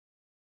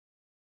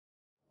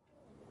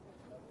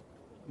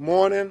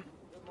Morning.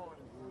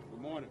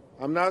 Good morning.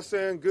 I'm not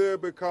saying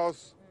good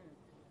because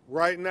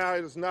right now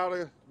it is not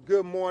a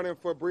good morning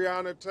for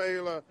Breonna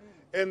Taylor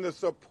and the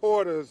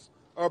supporters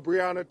of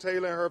Breonna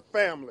Taylor and her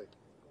family.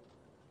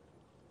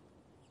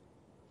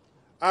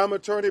 I'm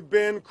Attorney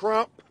Ben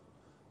Crump,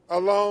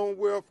 along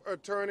with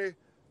Attorney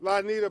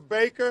Lonita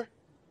Baker,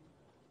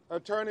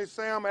 Attorney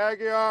Sam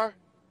Aguiar,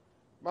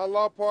 my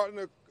law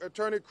partner,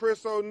 Attorney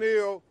Chris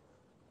O'Neill.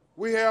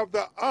 We have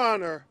the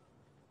honor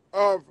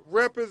of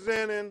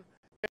representing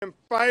and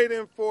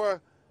fighting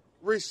for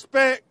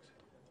respect,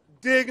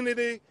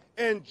 dignity,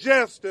 and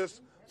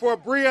justice for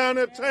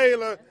Breonna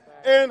Taylor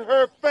and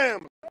her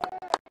family.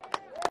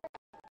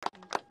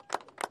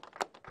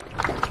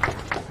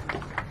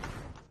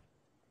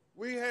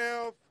 We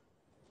have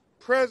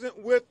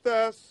present with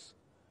us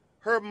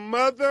her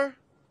mother,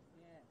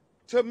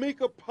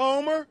 Tamika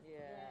Palmer,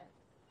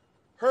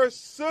 her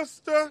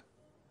sister,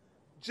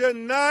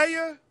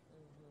 Janiyah,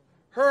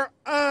 her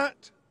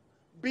aunt,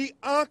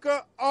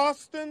 Bianca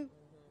Austin.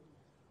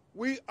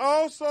 We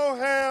also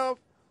have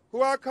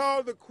who I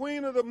call the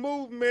queen of the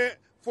movement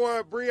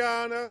for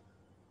Breonna,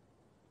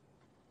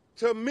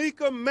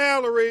 Tamika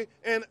Mallory,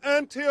 and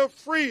Until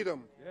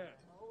Freedom. Yeah.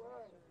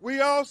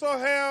 We also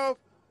have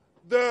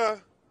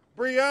the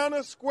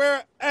Breonna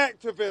Square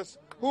activists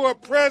who are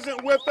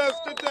present with us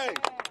today.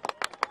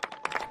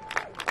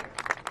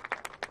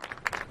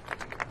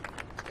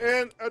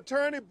 And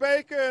Attorney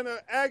Baker and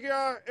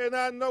Aguiar and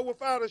I know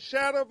without a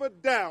shadow of a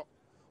doubt,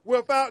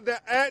 without the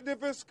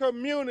activist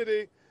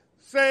community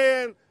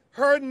saying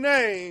her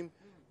name,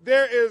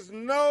 there is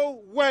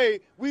no way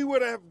we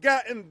would have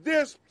gotten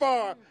this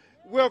far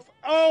with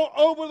all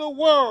over the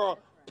world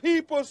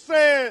people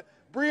saying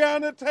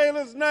Breonna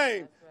Taylor's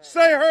name.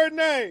 Say her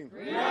name.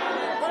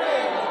 Breonna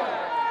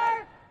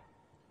Taylor.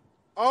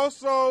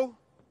 Also,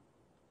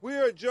 we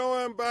are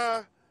joined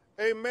by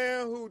a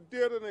man who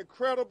did an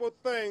incredible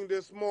thing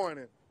this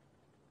morning.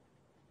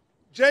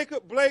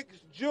 Jacob Blake's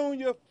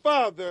Jr.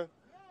 father,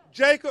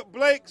 Jacob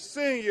Blake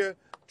Sr.,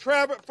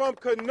 traveled from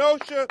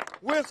Kenosha,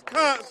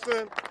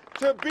 Wisconsin,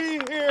 to be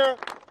here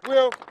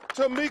with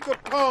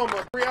Tamika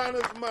Palmer,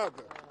 Breonna's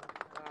mother.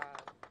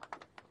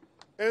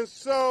 And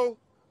so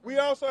we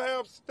also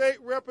have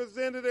State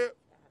Representative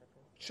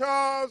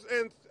Charles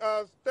and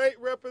State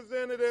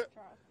Representative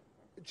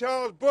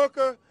Charles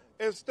Booker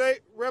and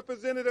State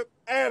Representative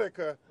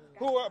Attica,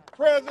 who are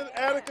present,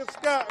 Attica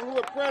Scott, who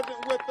are present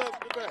with us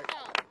today.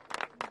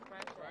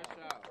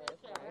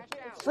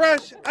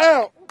 Fresh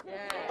out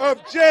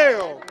of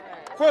jail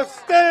for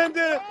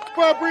standing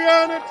for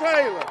Breonna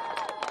Taylor.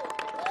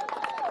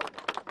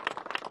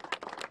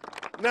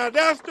 Now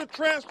that's the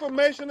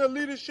transformation of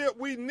leadership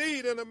we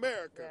need in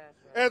America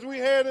as we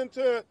head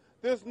into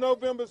this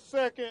November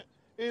 2nd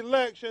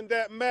election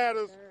that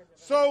matters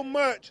so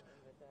much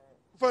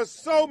for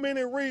so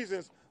many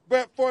reasons.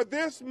 But for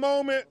this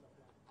moment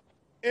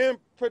in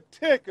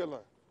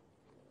particular,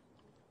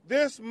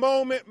 this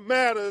moment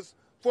matters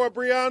for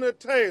Breonna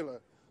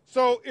Taylor.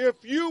 So if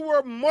you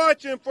were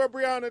marching for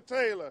Breonna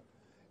Taylor,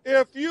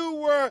 if you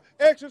were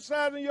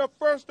exercising your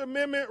First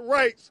Amendment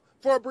rights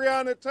for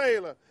Breonna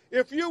Taylor,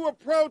 if you were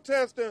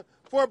protesting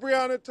for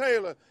Breonna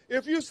Taylor,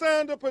 if you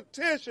signed a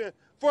petition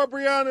for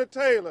Breonna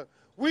Taylor,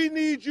 we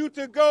need you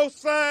to go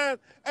sign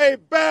a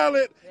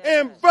ballot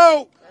and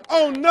vote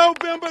on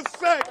November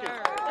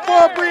 2nd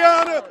for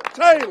Breonna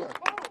Taylor.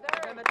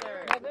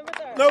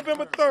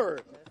 November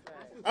 3rd.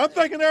 I'm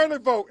thinking early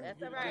voting.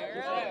 That's all right.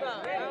 Early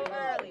vote. Go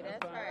early.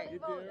 That's right.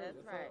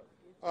 That's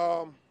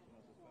right.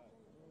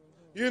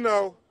 You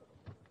know,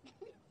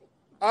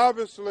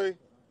 obviously,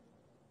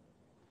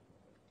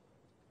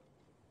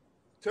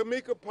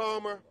 Tamika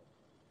Palmer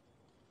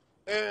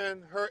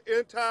and her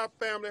entire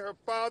family, her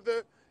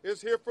father is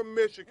here from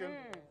Michigan.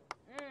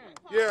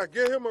 Yeah,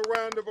 give him a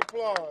round of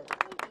applause.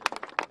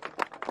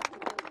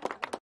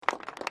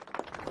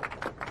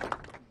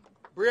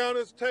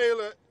 Breonna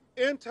Taylor's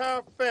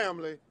entire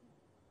family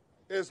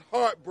is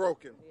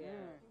heartbroken,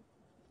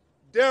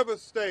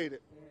 devastated,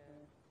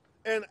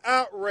 and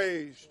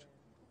outraged,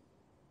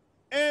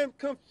 and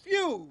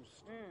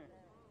confused,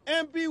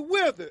 and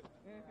bewildered,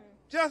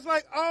 just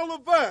like all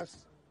of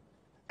us,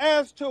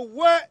 as to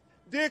what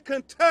did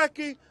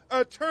Kentucky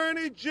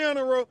Attorney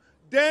General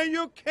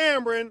Daniel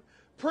Cameron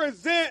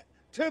present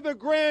to the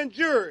grand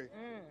jury?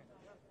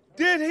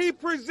 Did he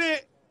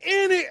present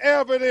any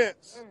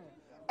evidence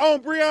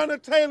on Breonna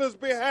Taylor's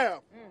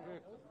behalf?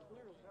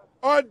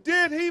 Or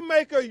did he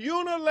make a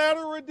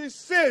unilateral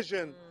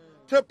decision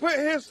to put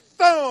his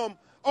thumb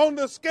on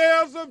the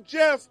scales of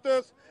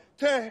justice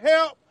to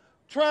help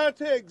try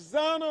to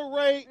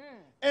exonerate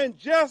and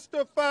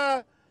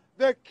justify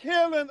the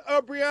killing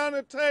of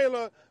Breonna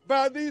Taylor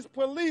by these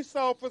police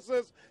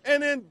officers,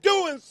 and in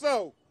doing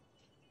so,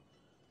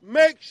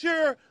 make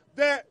sure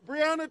that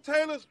Breonna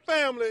Taylor's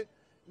family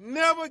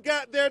never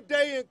got their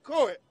day in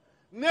court,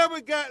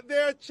 never got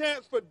their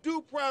chance for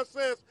due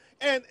process,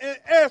 and in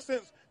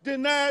essence,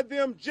 denied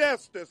them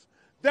justice.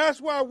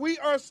 That's why we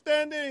are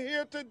standing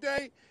here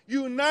today,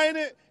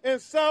 united in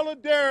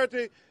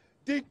solidarity,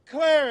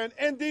 declaring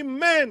and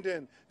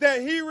demanding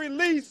that he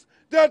release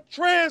the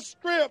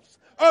transcripts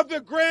of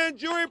the grand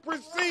jury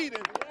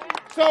proceeding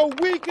so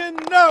we can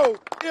know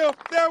if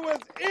there was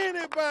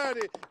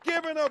anybody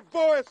giving a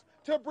voice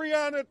to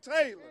Breonna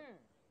Taylor.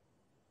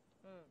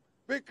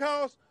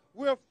 Because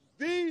with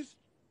these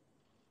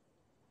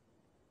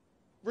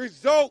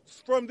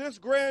results from this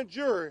grand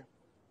jury,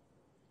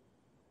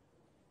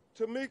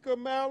 Tamika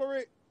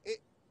Mallory,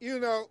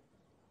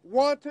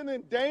 wanton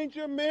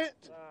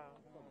endangerment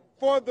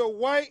for the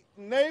white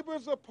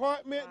neighbor's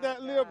apartment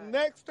that lived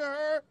next to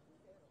her,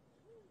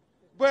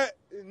 but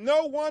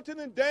no wanton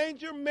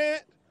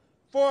endangerment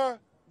for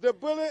the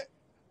bullet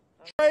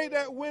tray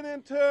that went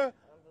into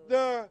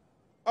the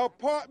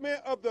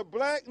apartment of the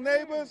black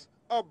neighbors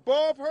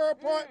above her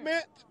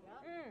apartment,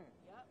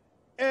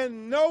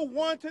 and no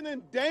wanton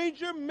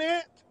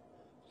endangerment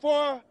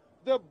for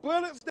the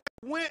bullets that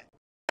went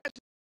at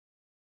the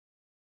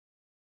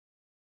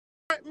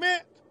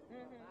apartment.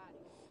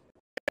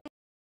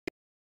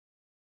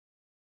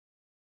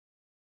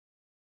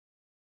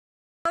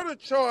 Murder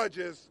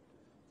charges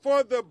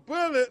for the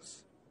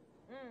bullets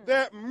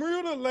that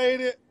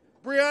mutilated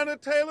Breonna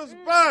Taylor's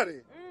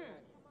body.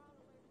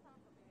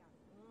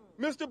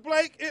 Mr.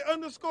 Blake, it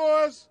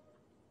underscores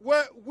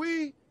what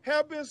we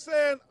have been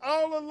saying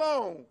all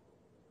along.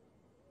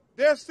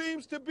 There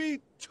seems to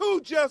be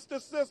two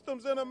justice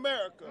systems in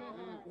America,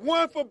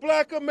 one for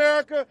black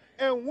America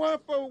and one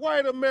for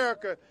white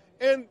America.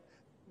 And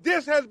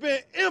this has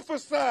been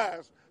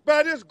emphasized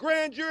by this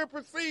grand jury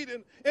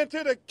proceeding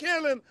into the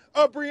killing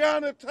of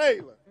Breonna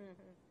Taylor.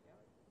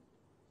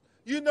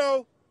 You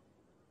know,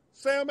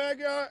 Sam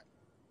Aguiar,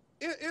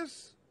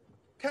 it's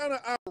kind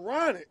of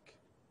ironic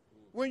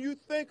when you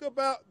think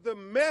about the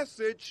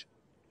message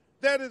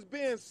that is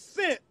being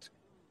sent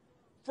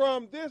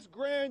from this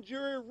grand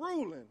jury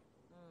ruling.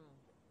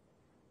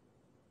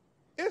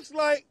 It's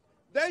like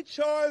they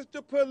charged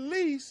the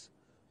police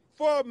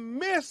for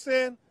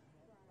missing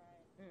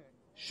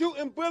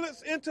shooting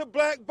bullets into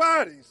black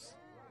bodies,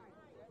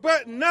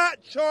 but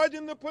not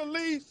charging the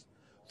police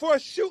for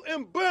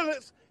shooting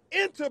bullets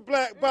into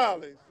black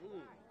bodies.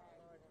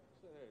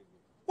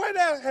 Where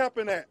that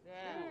happen at?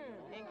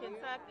 Yeah. In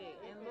Kentucky,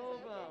 in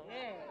Louisville.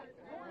 Yeah.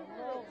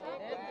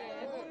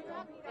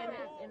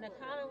 In the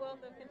Commonwealth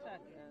of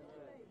Kentucky.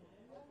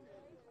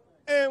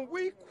 And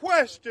we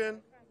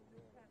question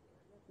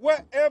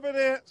what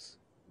evidence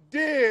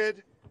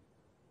did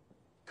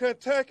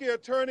Kentucky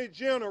Attorney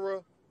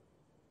General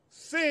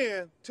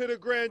send to the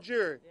grand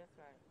jury?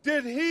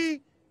 Did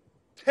he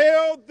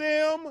tell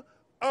them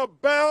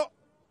about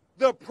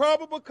the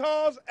probable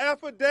cause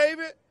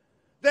affidavit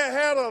that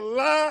had a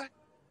lie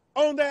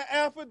on that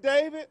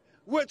affidavit,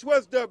 which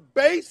was the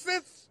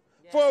basis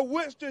for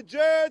which the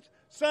judge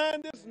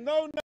signed this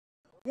no-no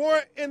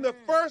warrant in the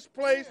first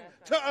place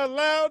to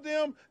allow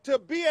them to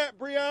be at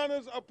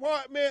Breonna's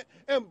apartment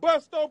and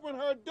bust open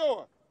her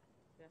door?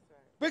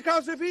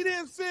 Because if he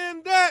didn't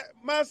send that,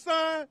 my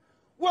son,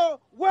 well,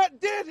 what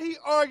did he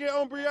argue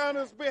on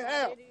Breonna's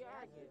behalf?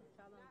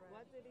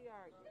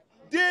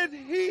 Did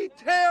he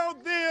tell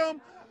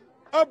them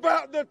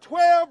about the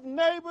 12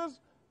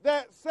 neighbors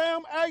that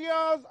Sam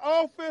Aguiar's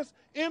office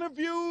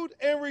interviewed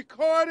and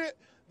recorded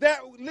that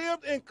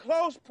lived in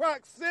close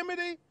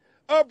proximity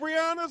of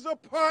Breonna's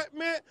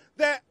apartment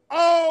that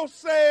all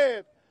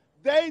said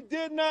they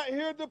did not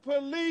hear the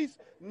police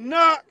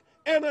knock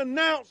and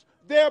announce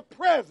their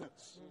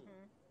presence?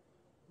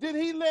 Did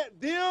he let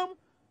them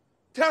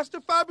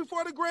testify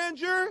before the grand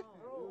jury?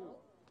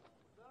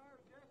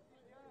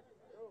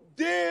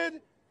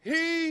 Did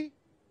he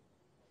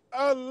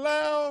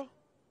allow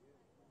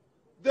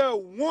the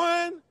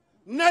one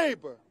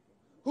neighbor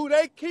who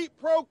they keep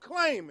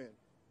proclaiming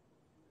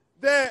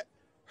that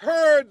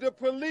heard the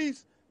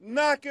police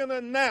knock and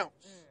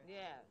announce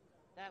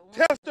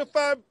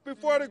testify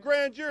before the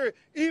grand jury,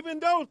 even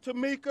though,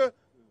 Tamika,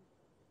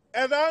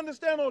 as I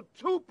understand, on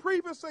 2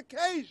 previous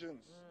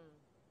occasions,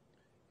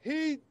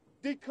 he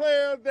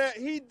declared that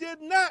he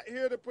did not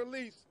hear the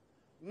police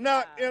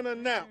knock and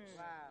announce.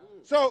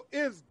 So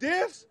is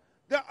this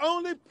the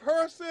only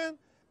person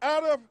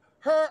out of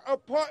her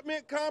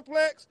apartment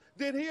complex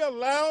did he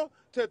allow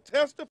to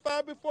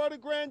testify before the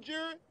grand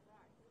jury?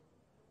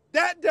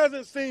 That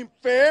doesn't seem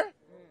fair.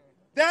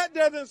 That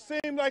doesn't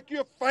seem like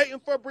you're fighting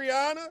for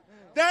Breonna.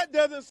 That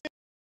doesn't seem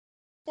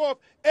for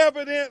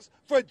evidence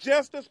for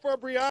justice for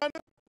Breonna.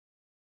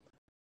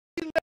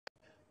 He let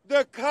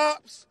the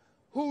cops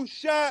who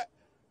shot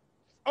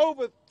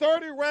over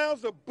 30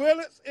 rounds of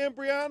bullets in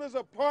Breonna's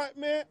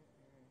apartment,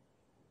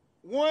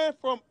 one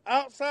from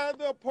outside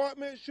the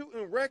apartment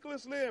shooting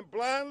recklessly and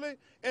blindly,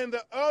 and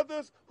the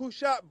others who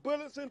shot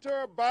bullets into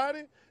her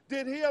body,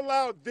 did he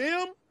allow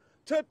them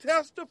to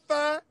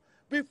testify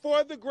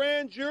before the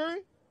grand jury?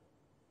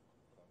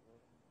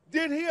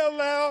 Did he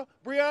allow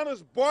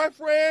Breonna's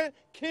boyfriend,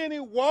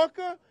 Kenny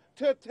Walker,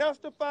 to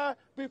testify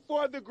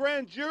before the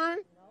grand jury?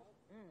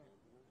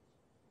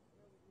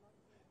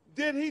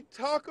 Did he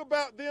talk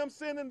about them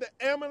sending the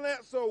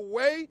ambulance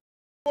away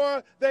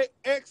before they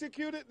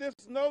executed this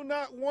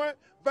no-knock warrant,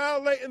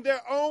 violating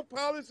their own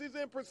policies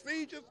and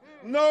procedures,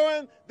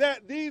 knowing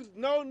that these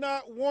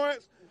no-knock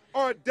warrants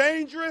are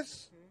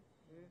dangerous,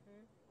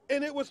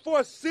 and it was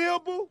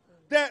foreseeable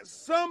that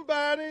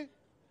somebody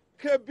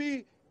could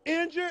be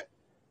injured,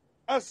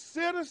 a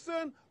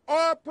citizen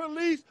or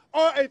police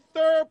or a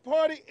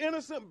third-party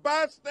innocent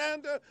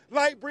bystander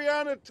like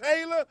Breonna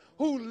Taylor,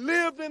 who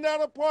lived in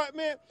that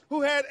apartment,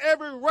 who had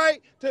every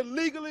right to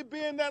legally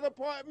be in that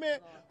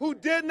apartment, who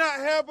did not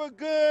have a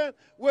gun,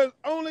 was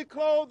only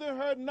clothed in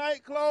her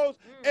night clothes,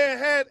 and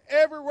had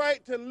every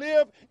right to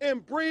live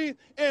and breathe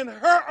in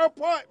her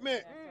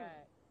apartment.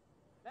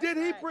 Did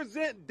he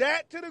present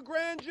that to the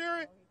grand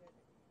jury?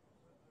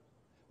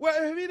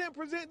 Well, if he didn't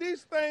present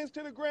these things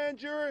to the grand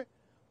jury,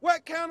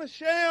 what kind of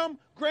sham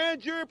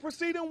grand jury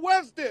proceeding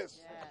was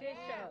this?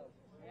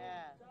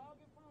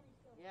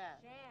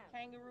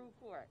 Kangaroo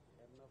court.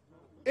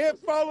 It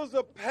follows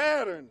a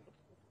pattern.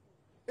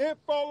 It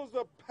follows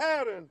a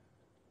pattern,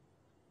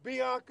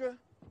 Bianca,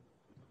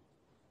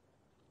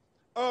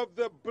 of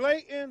the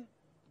blatant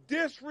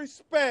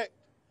disrespect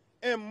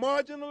and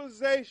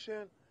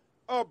marginalization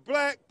of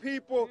black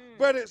people,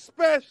 but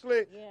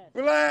especially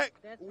black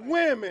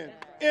women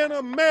in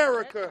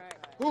America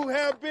who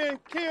have been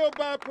killed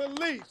by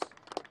police.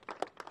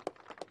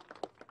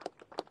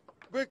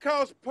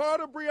 Because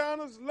part of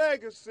Breonna's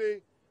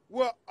legacy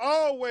will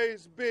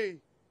always be,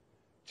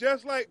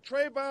 just like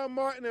Trayvon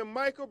Martin and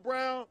Michael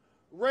Brown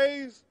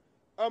raised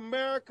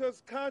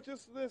America's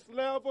consciousness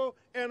level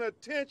and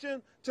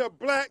attention to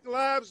Black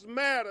Lives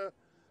Matter,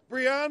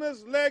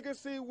 Breonna's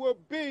legacy will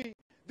be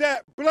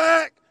that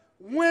black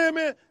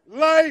women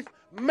life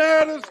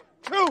matters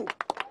too.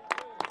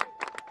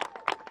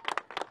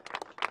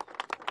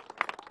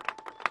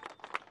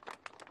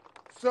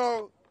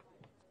 So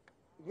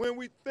when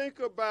we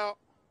think about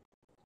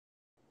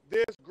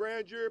this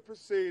grand jury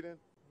proceeding,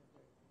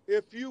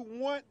 if you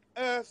want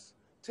us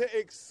to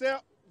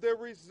accept the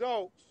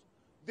results,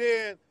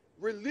 then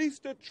release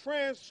the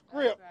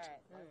transcript. That's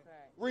right.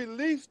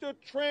 Release the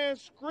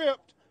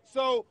transcript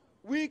so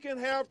we can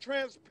have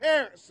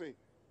transparency.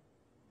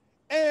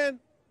 And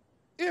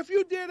if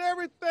you did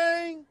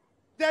everything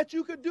that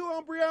you could do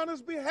on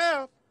Breonna's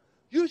behalf,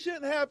 you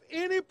shouldn't have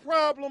any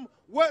problem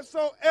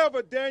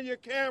whatsoever, Daniel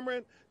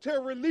Cameron, to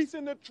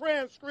releasing the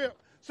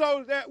transcript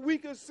so that we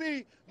can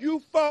see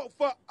you fought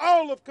for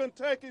all of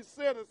Kentucky's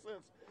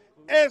citizens,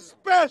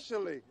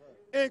 especially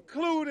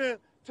including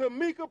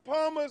Tamika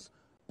Palmer's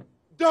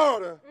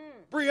daughter,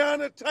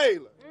 Breonna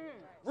Taylor.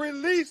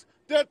 Release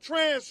the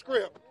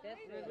transcript.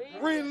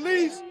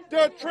 Release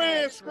the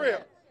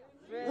transcript.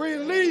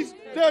 Release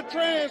the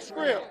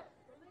transcript.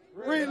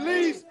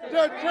 Release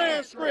the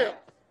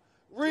transcript.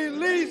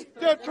 Release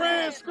the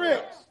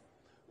transcripts.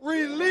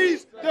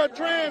 Release the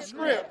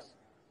transcripts.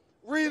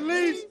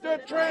 Release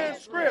the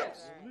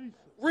transcripts.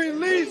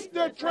 Release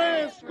the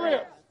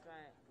transcripts.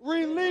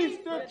 Release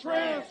the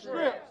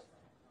transcripts.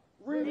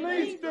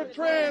 Release the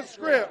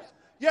transcripts.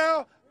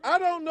 Y'all, I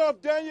don't know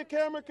if Daniel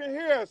Cameron can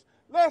hear us.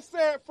 Let's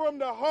say it from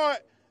the heart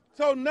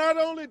so not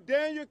only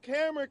Daniel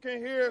Cameron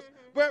can hear us,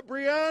 but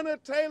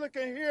Breonna Taylor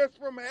can hear us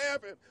from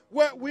heaven.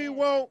 What we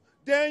want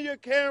Daniel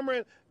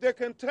Cameron, the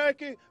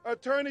Kentucky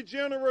Attorney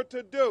General,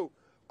 to do.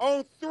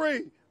 On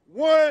 3,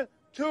 1,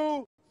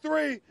 2,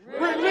 3,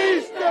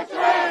 release the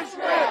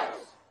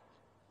transcripts.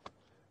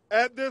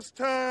 At this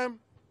time,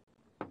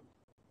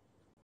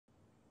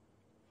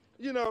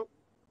 you know,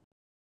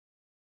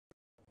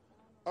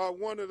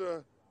 one of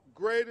the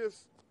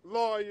greatest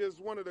lawyers,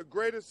 one of the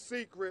greatest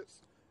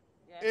secrets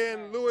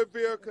in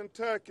Louisville,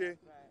 Kentucky,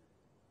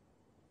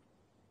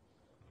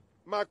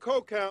 my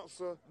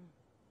co-counsel,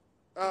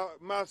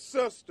 my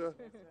sister,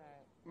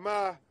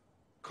 my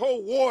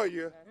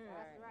co-warrior,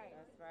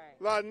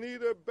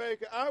 Lonita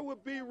Baker. I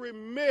would be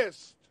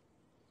remiss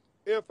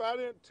if I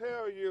didn't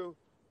tell you,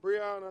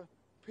 Breonna,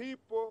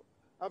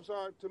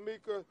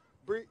 Tamika,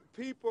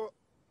 people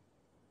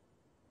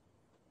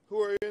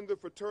who are in the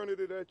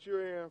fraternity that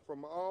you're in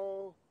from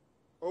all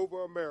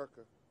over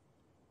America,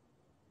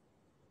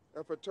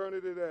 a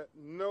fraternity that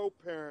no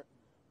parent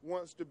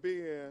wants to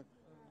be in,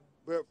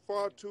 but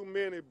far too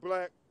many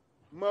black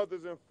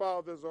mothers and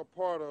fathers are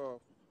part of,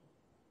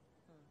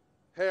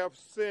 have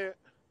sent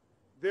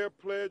their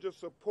pledge of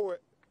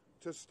support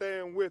to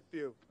stand with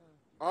you.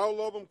 All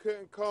of them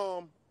couldn't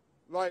come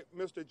like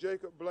Mr.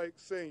 Jacob Blake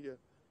Sr.,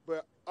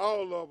 but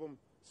all of them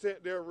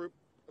sent their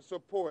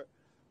support.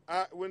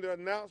 When the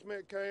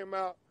announcement came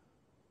out,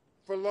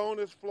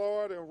 Philonis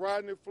Floyd and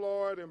Rodney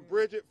Floyd and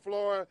Bridget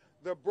Floyd,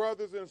 the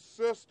brothers and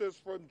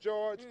sisters from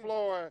George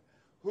Floyd,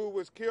 who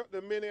was killed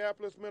in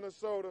Minneapolis,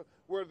 Minnesota,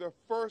 were the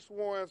first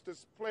ones to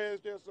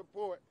pledge their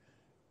support.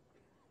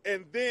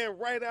 And then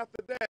right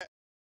after that,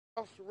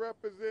 House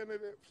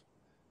Representatives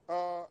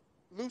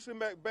Lucy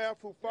McBath,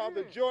 who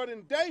fathered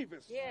Jordan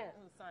Davis,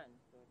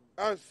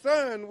 our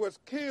son, was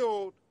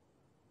killed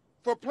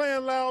for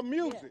playing loud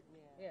music.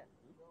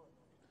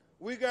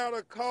 We got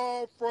a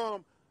call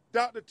from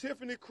Dr.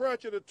 Tiffany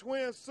Crutcher, the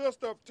twin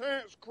sister of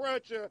Terrence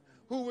Crutcher,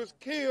 who was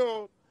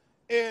killed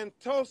in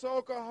Tulsa,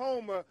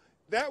 Oklahoma,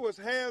 that was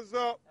hands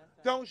up,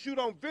 don't shoot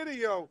on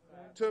video,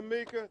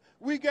 Tamika.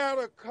 We got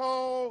a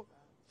call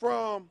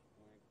from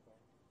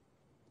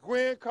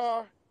Gwen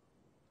Carr,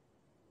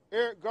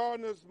 Eric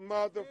Gardner's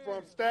mother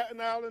from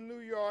Staten Island, New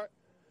York.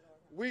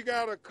 We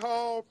got a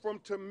call from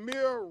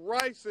Tamir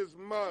Rice's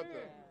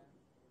mother,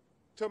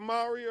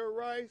 Tamaria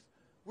Rice.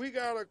 We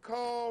got a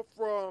call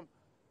from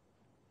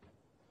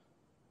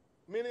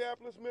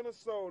Minneapolis,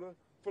 Minnesota,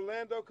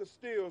 Philando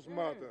Castillo's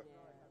mother.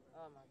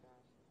 Oh my gosh.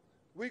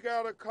 We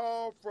got a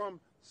call from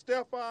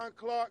Stephon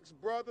Clark's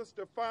brother,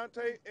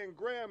 Stephante, and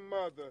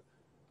grandmother,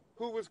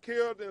 who was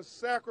killed in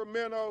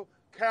Sacramento,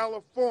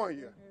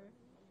 California.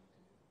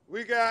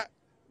 We got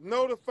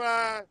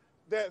notified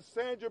that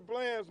Sandra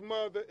Bland's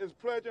mother is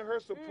pledging her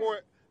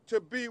support to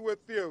be with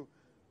you.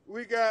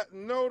 We got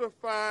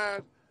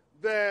notified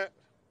that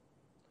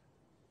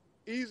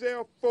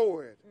Ezel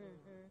Ford,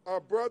 our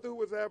brother who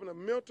was having a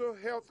mental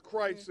health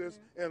crisis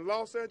in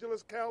Los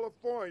Angeles,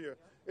 California,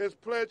 is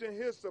pledging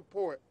his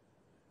support.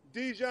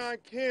 Dijon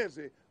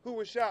Kinsey, who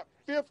was shot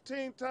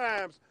 15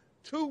 times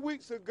 2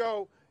 weeks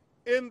ago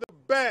in the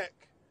back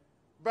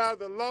by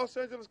the Los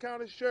Angeles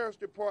County Sheriff's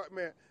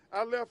Department.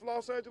 I left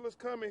Los Angeles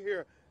coming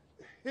here.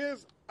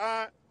 His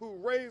aunt, who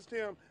raised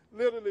him,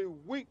 literally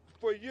wept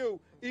for you,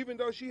 even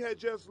though she had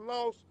just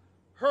lost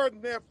her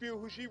nephew,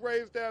 who she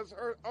raised as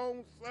her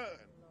own son.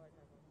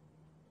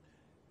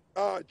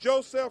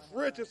 Joseph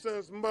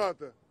Richardson's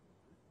mother,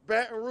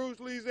 Baton Rouge,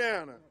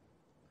 Louisiana.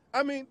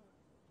 I mean,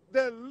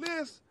 the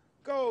list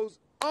goes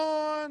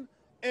on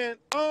and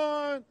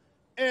on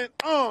and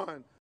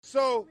on.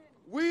 So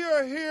we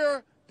are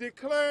here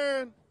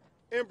declaring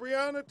in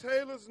Breonna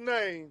Taylor's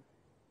name,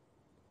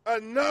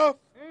 enough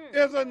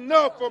is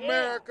enough,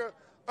 America.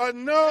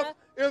 Enough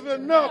is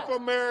enough,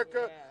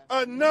 America.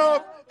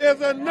 Enough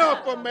is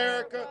enough,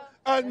 America.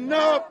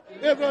 Enough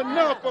is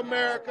enough,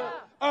 America.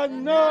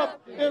 Enough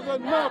is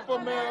enough,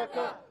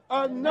 America.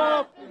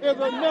 Enough is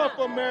enough,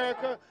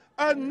 America.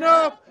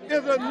 Enough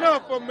is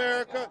enough,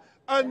 America.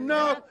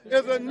 Enough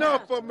is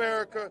enough,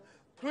 America.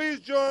 Please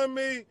join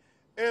me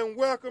in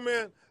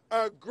welcoming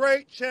a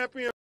great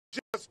champion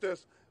of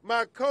justice,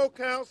 my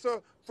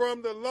co-counsel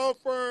from the law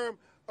firm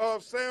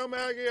of Sam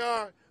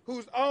Aguiar,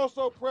 who's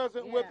also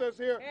present with us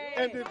here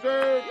and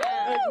deserves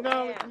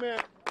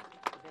acknowledgement.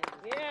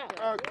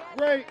 A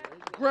great,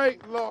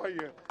 great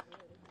lawyer.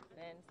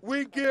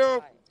 We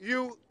give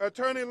you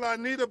Attorney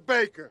Lonita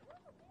Baker.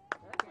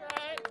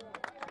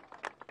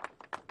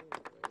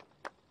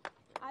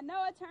 I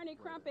know Attorney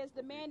Crump has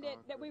demanded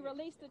that we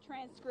release the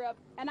transcript,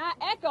 and I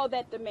echo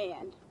that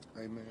demand.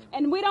 Amen.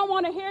 And we don't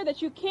want to hear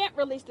that you can't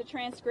release the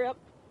transcript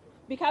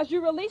because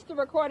you released the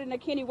recording of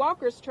Kenny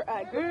Walker's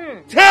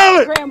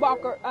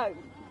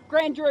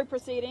grand jury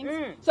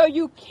proceedings, so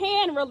you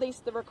can release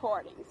the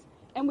recordings.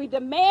 And we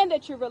demand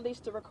that you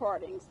release the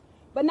recordings.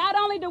 But not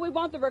only do we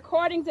want the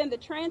recordings and the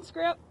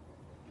transcript,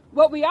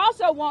 what we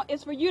also want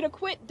is for you to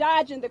quit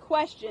dodging the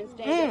questions,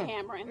 David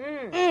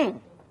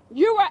Cameron.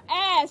 You were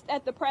asked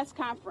at the press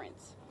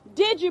conference,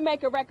 did you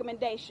make a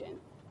recommendation?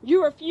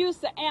 You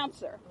refused to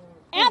answer.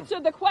 Answer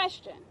the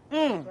question.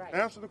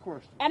 Answer the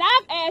question. And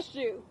I've asked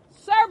you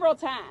several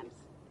times,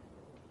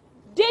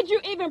 did you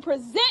even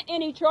present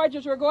any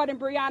charges regarding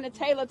Breonna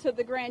Taylor to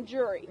the grand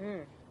jury?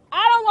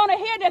 I don't want to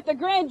hear that the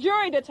grand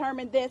jury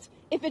determined this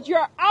if it's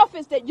your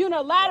office that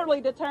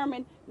unilaterally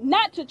determined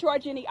not to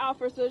charge any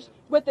officers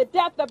with the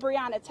death of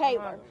Breonna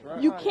Taylor.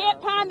 You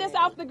can't pawn this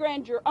off the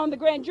grand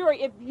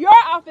jury if your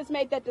office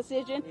made that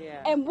decision,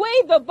 and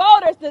we, the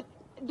voters,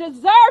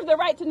 deserve the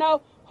right to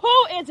know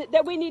who is it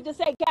that we need to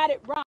say got it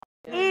wrong.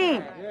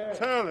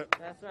 Tell it.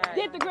 That's right.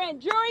 Did the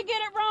grand jury get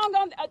it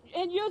wrong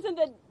in using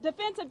the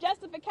defensive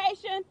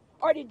justification,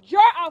 or did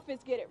your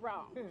office get it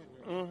wrong?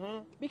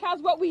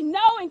 Because what we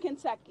know in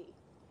Kentucky,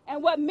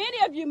 and what many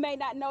of you may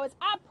not know, is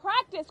I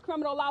practiced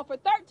criminal law for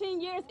 13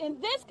 years in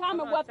this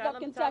Commonwealth of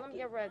Kentucky. Tell them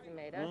your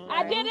resume. That's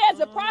I right. did it as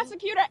a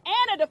prosecutor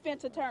and a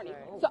defense attorney.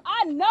 So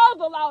I know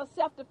the law of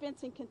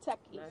self-defense in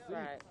Kentucky. That's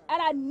right.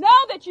 And I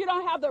know that you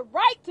don't have the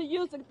right to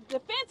use the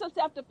defense of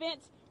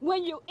self-defense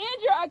when you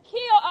injure or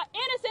kill an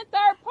innocent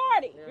third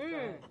party.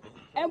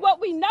 And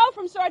what we know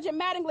from Sergeant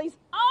Mattingly's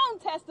own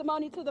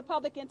testimony to the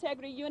Public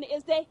Integrity Unit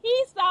is that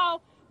he saw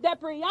that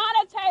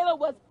Breonna Taylor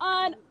was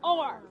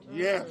unarmed.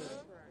 Yes.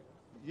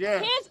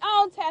 Yes. His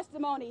own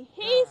testimony,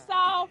 he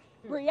saw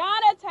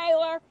Breonna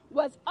Taylor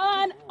was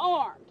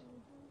unarmed.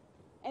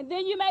 And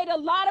then you made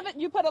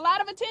you put a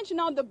lot of attention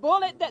on the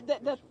bullet,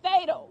 the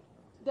fatal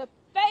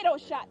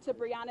shot to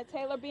Breonna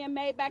Taylor being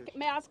made by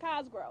Miles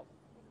Cosgrove.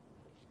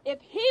 If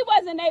he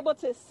wasn't able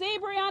to see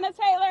Breonna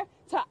Taylor,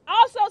 to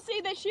also see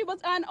that she was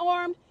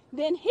unarmed,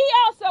 then he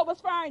also was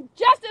firing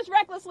just as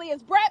recklessly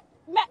as Brett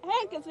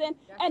Hankinson,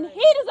 and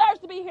he deserves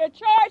to be here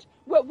charged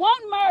with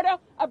wanton murder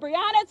of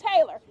Breonna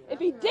Taylor. If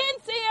he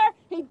didn't see her,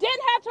 he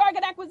didn't have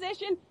target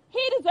acquisition,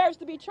 he deserves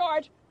to be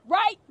charged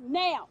right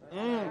now.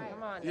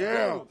 Come on.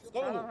 Yeah.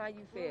 Tell them how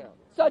you feel.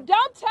 So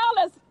don't tell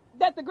us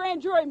that the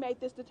grand jury made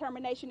this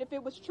determination if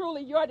it was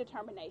truly your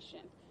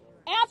determination.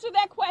 Answer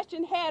that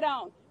question head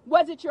on.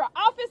 Was it your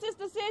office's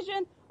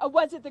decision or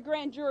was it the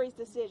grand jury's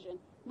decision?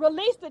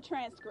 Release the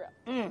transcript.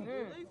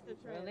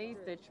 Release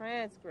the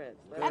transcripts.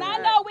 And I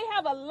know we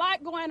have a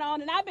lot going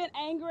on, and I've been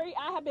angry.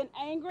 I have been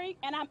angry,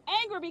 and I'm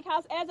angry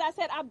because, as I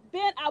said,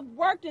 I've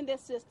worked in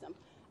this system.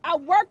 I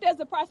worked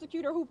as a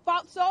prosecutor who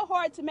fought so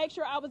hard to make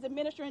sure I was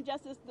administering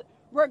justice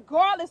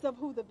regardless of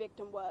who the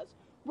victim was,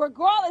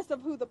 regardless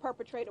of who the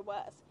perpetrator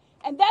was.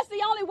 And that's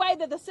the only way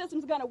that the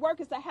system's going to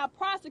work, is to have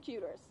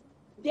prosecutors,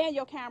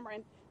 Daniel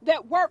Cameron,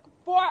 that work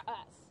for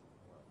us.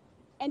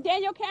 And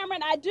Daniel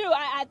Cameron, I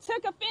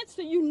took offense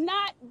to you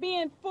not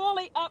being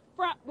fully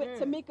upfront with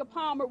Tamika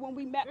Palmer when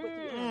we met with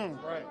you.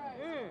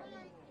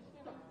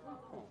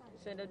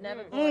 Should have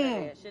never boarded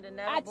there. Should have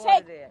never boarded there. I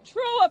take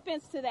true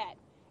offense to that.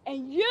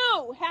 And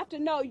you have to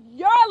know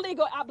your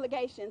legal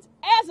obligations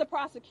as a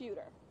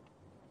prosecutor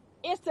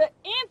is to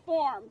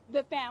inform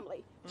the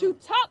family, to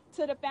talk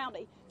to the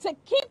family, to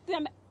keep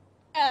them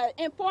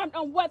informed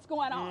on what's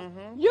going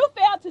on. You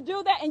failed to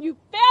do that, and you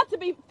failed to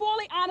be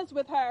fully honest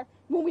with her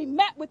when we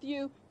met with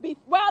you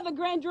while the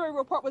grand jury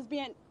report was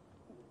being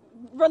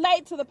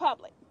relayed to the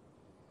public.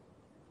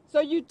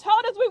 So you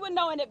told us we would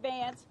know in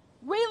advance.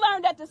 We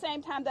learned at the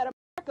same time that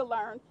America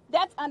learned.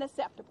 That's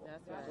unacceptable.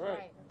 That's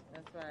right.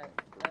 That's right.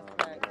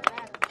 That's right. That's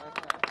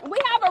right. And we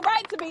have a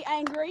right to be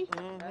angry.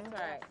 That's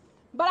right.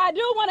 But I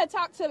do want to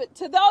talk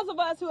to those of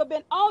us who have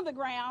been on the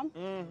ground.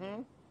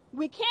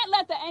 We can't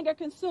let the anger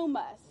consume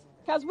us,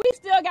 because we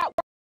still got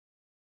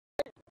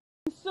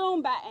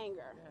consumed by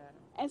anger.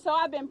 And so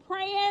I've been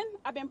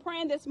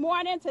praying this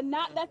morning to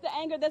not let the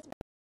anger that's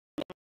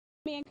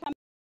being come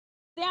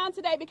down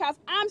today, because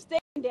I'm staying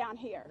down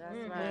here.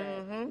 That's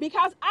right.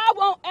 Because I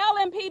want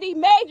LMPD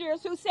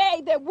majors who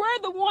say that we're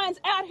the ones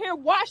out here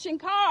washing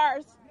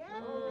cars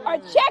or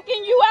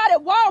checking you out at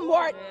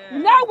Walmart.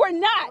 No, we're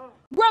not.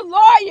 We're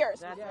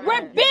lawyers.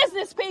 We're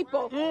business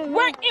people.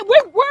 We're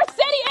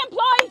city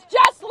employees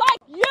just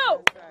like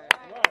you.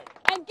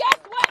 And guess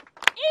what?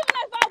 Even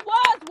if I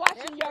was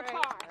washing your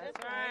car,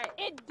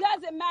 it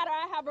doesn't matter.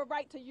 I have a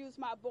right to use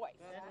my voice.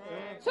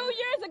 2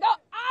 years ago,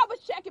 I was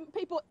checking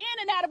people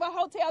in and out of a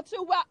hotel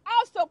too, while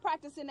also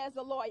practicing as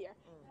a lawyer.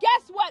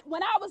 Guess what?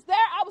 When I was there,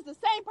 I was the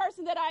same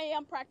person that I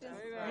am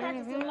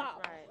practicing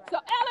law. So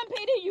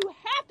LMPD, you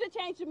have to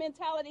change the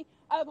mentality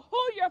of who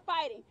you're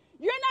fighting.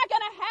 You're not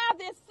going to have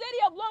this city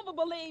of Louisville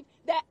believe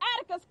that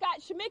Attica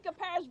Scott, Shamika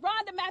Parrish,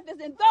 Rhonda Mathis,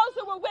 and those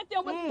who were with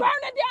them was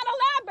burning down a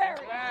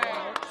library.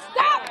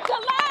 Stop the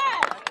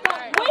lies.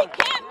 We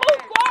can't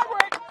move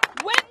forward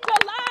with the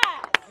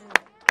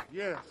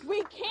lies. We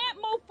can't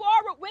move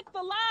forward with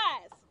the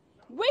lies.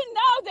 We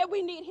know that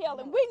we need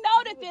healing. We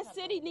know that this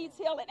city needs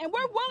healing, and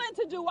we're willing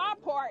to do our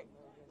part,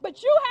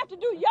 but you have to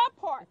do your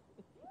part.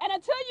 And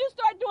until you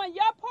start doing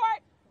your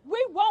part, we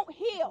won't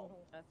heal.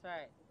 That's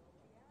right.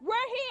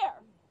 We're here.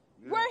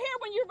 We're here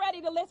when you're ready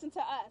to listen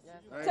to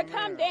us, to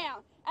come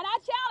down. And I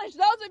challenge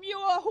those of you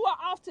who are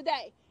off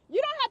today.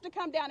 You don't have to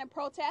come down and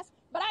protest,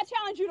 but I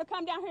challenge you to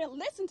come down here and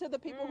listen to the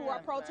people who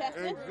are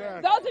protesting.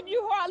 Those of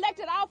you who are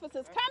elected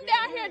officers, come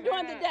down here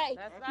during the day.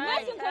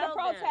 Listen to the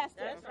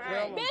protesters.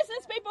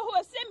 Business people who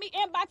have sent me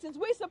inboxes,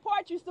 we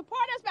support you.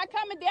 Support us by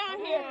coming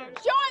down here,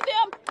 showing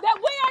them that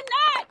we are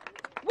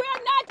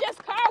not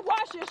just car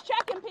washers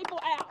checking people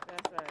out.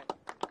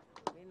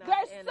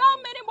 There's so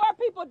many more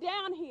people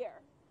down here.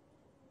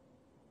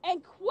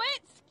 And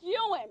quit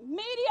skewing.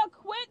 Media,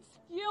 quit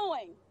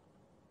skewing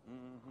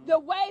the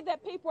way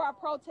that people are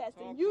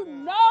protesting. You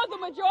know the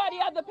majority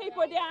of the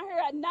people down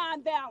here are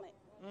nonviolent.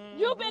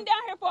 You've been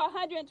down here for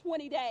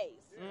 120 days.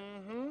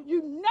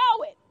 You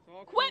know it.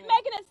 Quit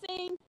making it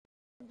seem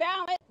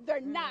violent.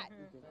 They're not.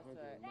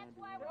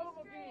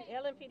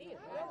 LMPD.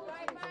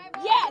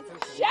 Yes.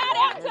 Shout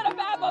out to the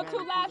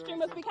 502 live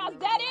streamers, because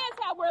that is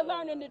how we're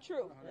learning the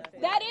truth.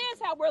 That is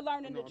how we're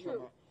learning the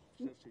truth.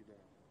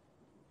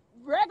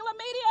 Regular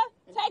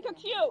media, take a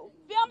cue.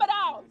 Film it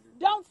all.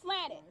 Don't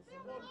slant it.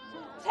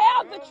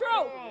 Tell the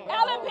truth.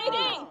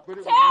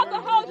 LMPD, tell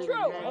the whole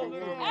truth.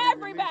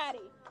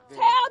 Everybody,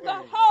 tell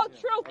the whole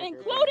truth,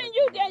 including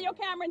you, Daniel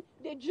Cameron.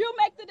 Did you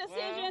make the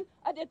decision,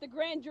 or did the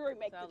grand jury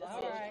make the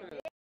decision?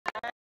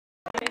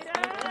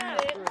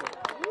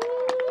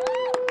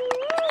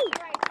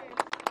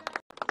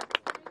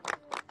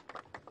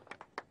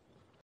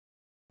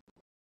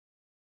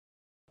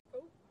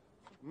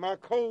 My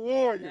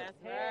co-warrior,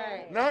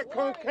 not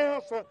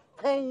co-counsel,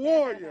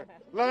 co-warrior,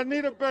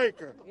 Lonita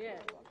Baker.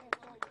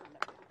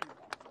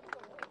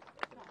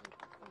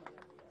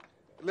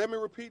 Let me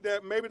repeat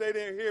that. Maybe they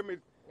didn't hear me.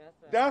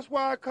 That's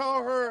why I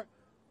call her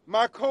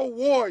my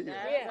co-warrior,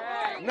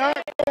 not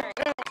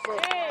co-counsel,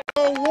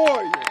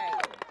 co-warrior.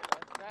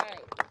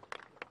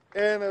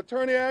 And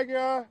Attorney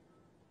Aguiar,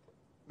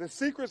 the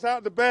secret's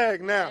out the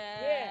bag now.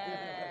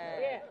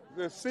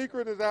 The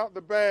secret is out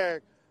the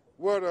bag.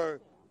 What a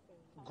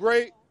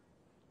great,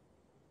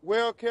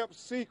 well-kept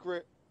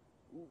secret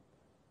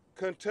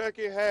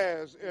Kentucky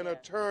has in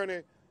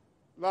attorney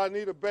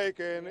Lonita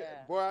Baker. And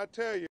boy, I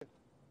tell you,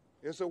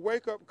 it's a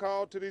wake-up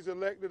call to these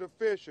elected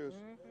officials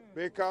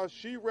because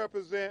she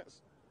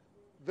represents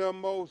the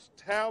most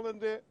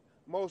talented,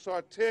 most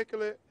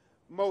articulate,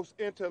 most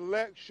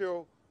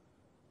intellectual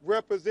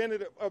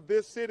representative of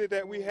this city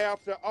that we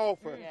have to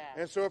offer. Yeah.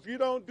 And so if you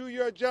don't do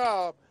your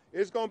job,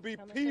 it's going to be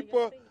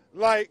people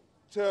like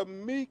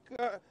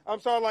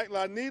like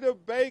Lonita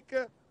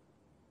Baker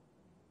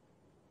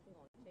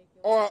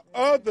or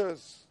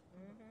others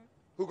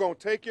who going to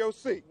take your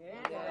seat. Yeah.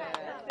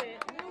 That's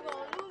it. You're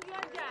going to lose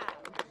your job.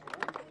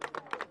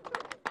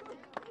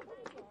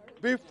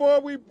 Before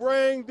we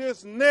bring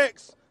this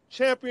next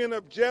champion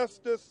of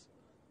justice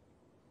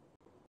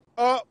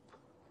up,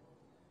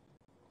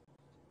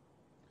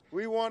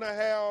 we want to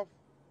have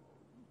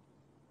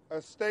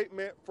a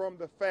statement from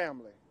the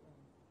family.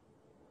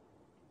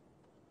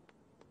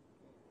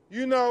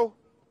 You know,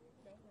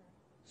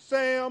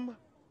 Sam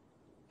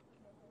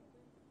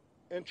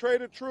and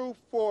Trader Truth,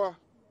 for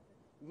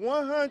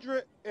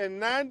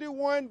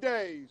 191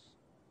 days,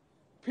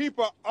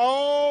 people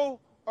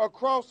all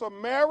across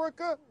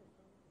America,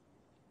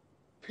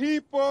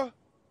 people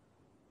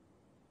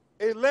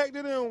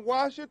elected in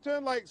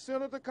Washington like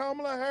Senator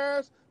Kamala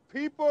Harris,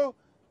 people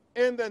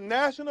in the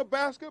National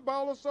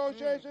Basketball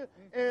Association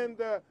and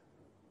the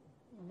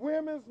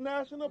Women's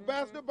National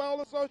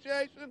Basketball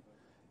Association,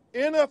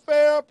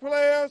 NFL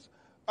players,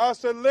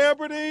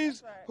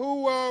 celebrities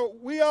who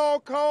we all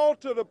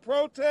called to the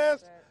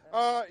protest.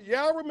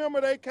 Y'all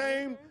remember they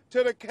came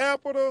to the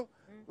Capitol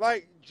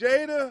like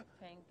Jada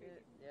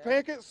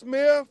Pinkett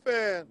Smith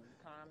and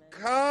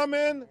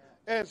Common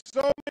and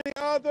so many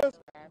others,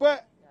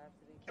 but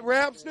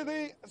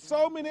Rhapsody,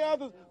 so many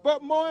others,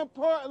 but more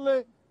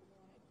importantly,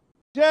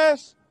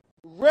 just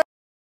regular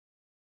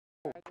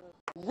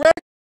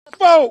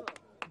folk,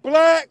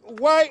 black,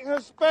 white,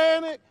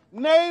 Hispanic,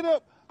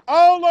 Native,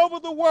 all over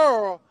the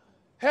world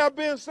have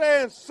been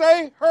saying,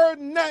 say her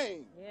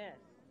name. Yes.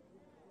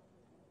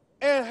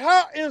 And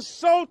how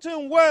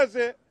insulting was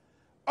it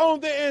on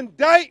the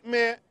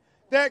indictment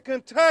that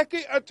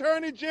Kentucky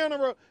Attorney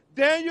General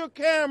Daniel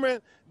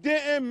Cameron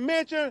didn't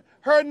mention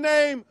her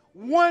name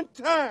one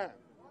time.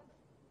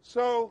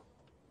 So,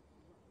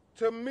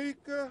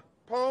 Tamika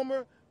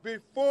Palmer,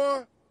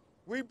 before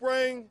we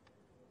bring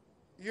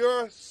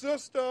your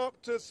sister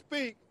up to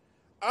speak,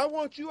 I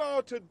want you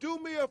all to do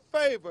me a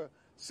favor.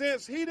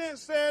 Since he didn't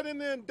say it in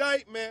the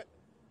indictment,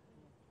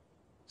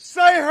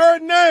 say her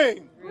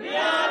name.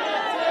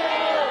 Breonna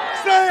Taylor.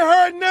 Say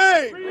her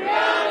name.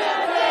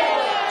 Breonna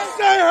Taylor.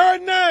 Say her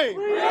name.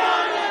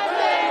 Breonna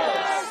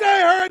Taylor. Say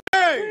her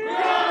name.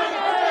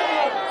 Breonna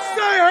Taylor.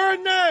 Say her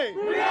name.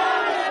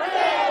 Breonna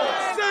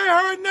Taylor. Say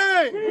her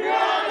name.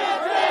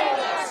 Breonna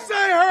Taylor.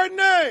 Say her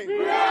name.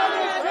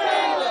 Breonna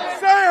Taylor.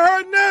 Say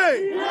her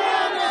name.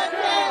 Breonna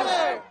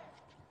Taylor.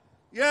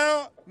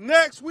 Yeah,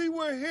 next we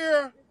will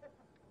hear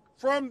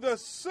from the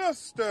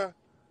sister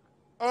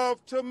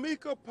of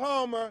Tamika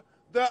Palmer,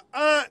 the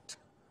aunt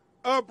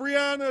of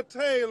Breonna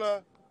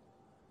Taylor,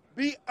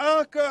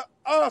 Bianca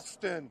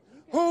Austin,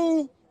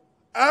 who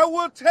I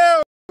will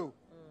tell you,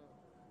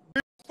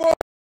 before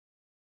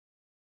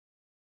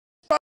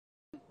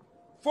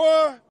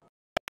for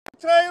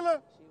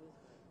Taylor,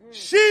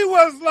 she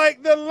was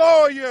like the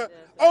lawyer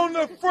on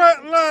the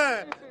front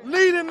line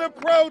leading the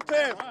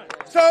protest.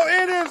 So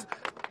it is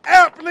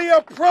aptly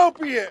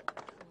appropriate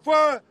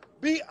for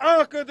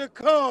Bianca to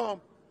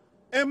come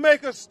and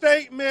make a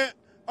statement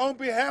on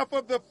behalf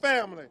of the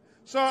family.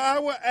 So I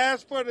will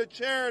ask for the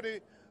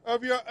charity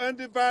of your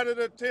undivided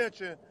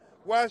attention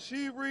while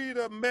she read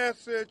a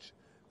message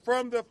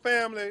from the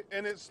family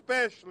and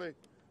especially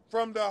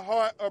from the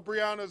heart of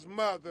Breonna's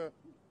mother,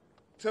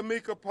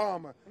 Tamika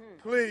Palmer.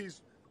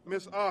 Please,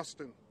 Miss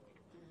Austin.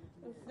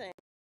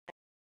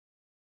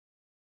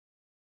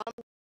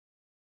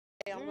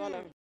 I'm going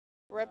to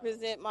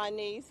represent my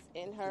niece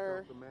in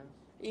her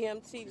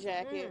EMT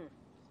jacket.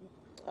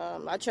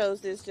 I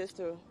chose this just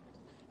to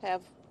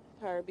have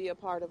her be a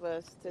part of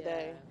us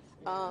today.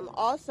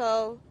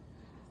 Also,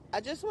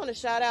 I just want to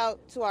shout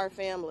out to our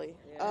family.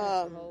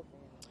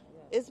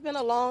 It's been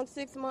a long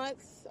 6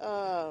 months,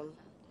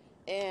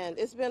 and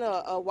it's been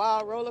a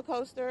wild roller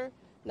coaster.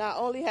 Not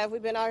only have we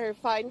been out here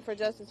fighting for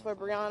justice for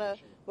Breonna,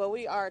 but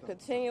we are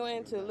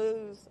continuing to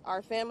lose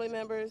our family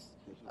members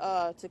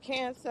to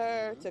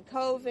cancer, to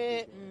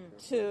COVID,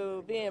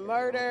 to being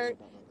murdered.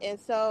 And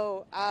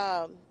so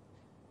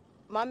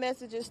my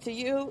messages to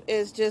you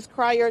is just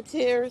cry your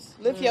tears,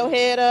 lift your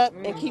head up,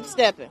 and keep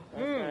stepping.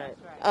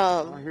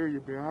 I hear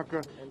you,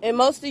 Bianca. And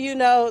most of you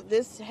know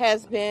this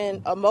has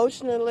been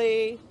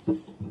emotionally,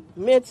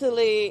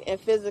 mentally, and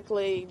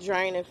physically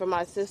draining for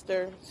my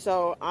sister.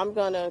 So I'm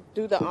going to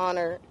do the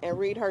honor and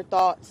read her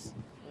thoughts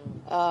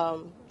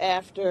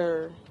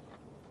after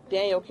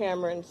Daniel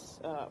Cameron's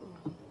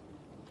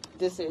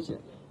decision.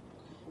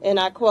 And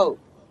I quote,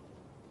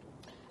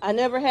 "I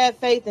never had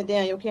faith in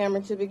Daniel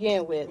Cameron to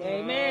begin with.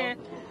 Amen.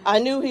 I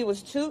knew he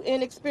was too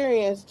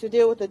inexperienced to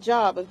deal with a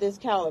job of this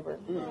caliber.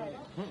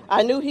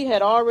 I knew he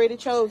had already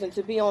chosen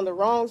to be on the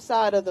wrong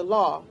side of the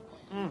law.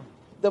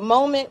 The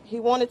moment he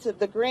wanted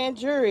the grand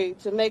jury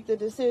to make the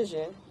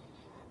decision,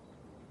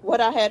 what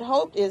I had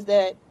hoped is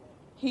that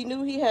he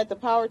knew he had the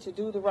power to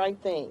do the right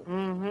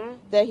thing,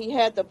 that he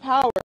had the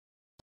power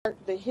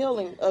the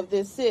healing of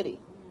this city,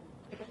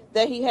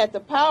 that he had the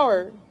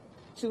power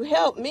to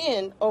help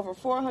men over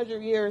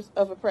 400 years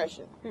of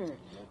oppression.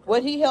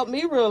 What he helped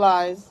me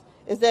realize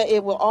is that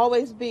it will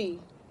always be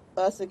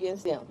us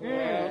against them,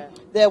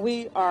 that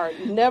we are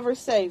never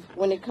safe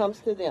when it comes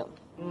to them.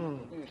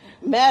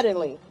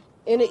 Mattingly,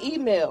 in an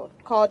email,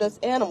 called us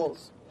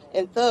animals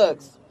and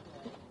thugs.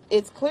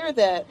 It's clear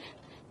that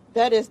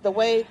that is the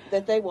way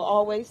that they will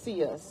always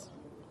see us.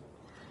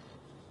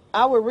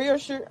 I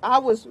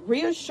was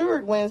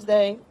reassured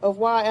Wednesday of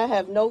why I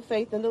have no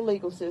faith in the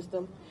legal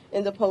system,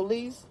 in the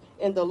police,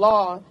 in the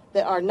law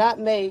that are not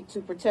made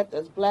to protect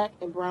us black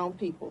and brown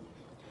people.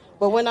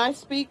 But when I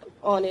speak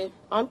on it,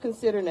 I'm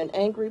considered an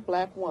angry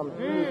black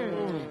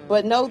woman.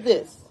 But know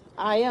this,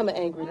 I am an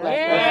angry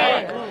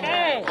black woman.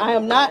 I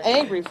am not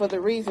angry for the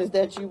reasons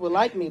that you would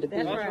like me to be.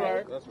 That's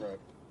right.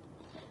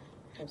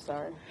 I'm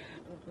sorry.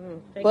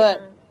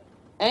 But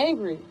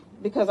angry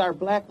because our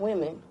black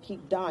women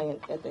keep dying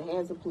at the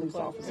hands of police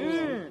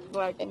officers.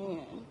 Black men.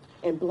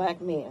 And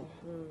black men.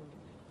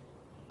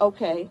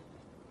 Okay.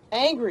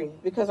 Angry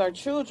because our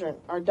children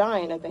are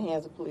dying at the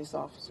hands of police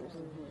officers.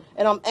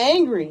 And I'm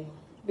angry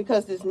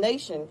because this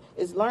nation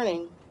is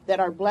learning that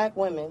our black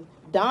women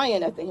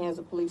dying at the hands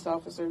of police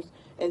officers,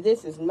 and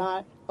this is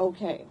not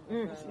okay.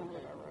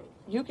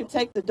 You can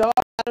take the dog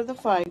out of the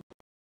fight,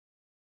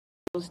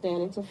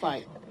 standing to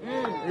fight.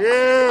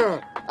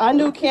 Yeah. I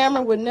knew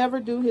Cameron would never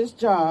do his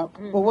job,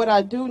 but what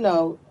I do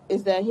know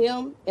is that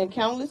him and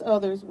countless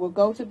others will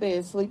go to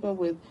bed sleeping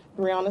with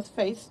Breonna's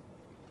face,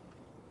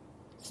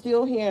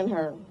 still hearing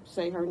her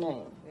say her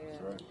name.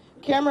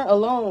 Cameron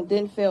alone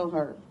didn't fail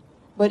her,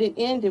 but it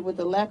ended with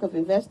the lack of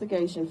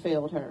investigation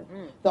failed her.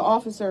 The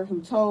officer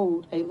who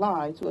told a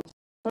lie to a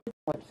search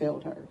warrant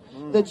failed her.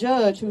 The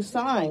judge who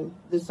signed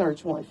the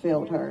search warrant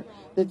failed her.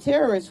 The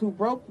terrorist who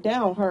broke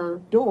down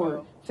her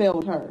door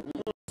failed her.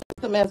 The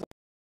system as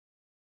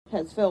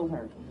has failed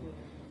her.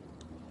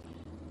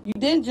 You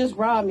didn't just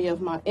rob me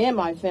of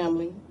my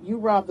family, you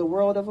robbed the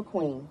world of a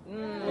queen.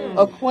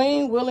 A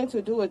queen willing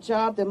to do a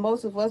job that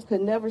most of us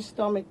could never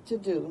stomach to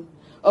do.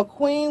 A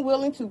queen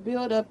willing to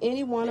build up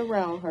anyone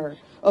around her.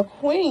 A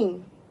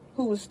queen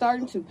who was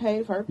starting to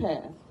pave her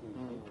path.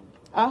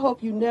 I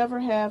hope you never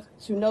have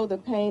to know the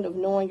pain of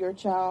knowing your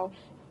child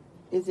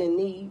is in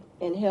need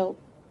and help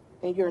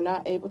and you're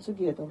not able to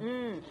give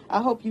them.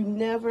 I hope you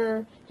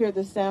never hear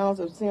the sounds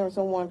of hearing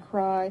someone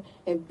cry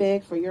and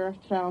beg for your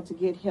child to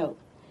get help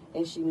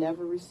and she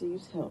never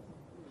receives help.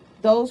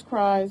 Those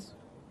cries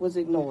was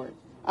ignored.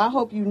 I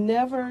hope you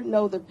never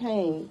know the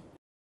pain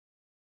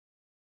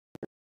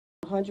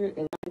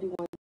 191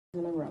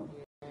 in a row.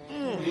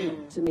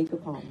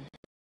 Tamika Palmer.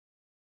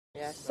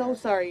 So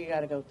sorry you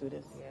got to go through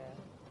this.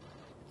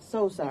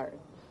 So sorry.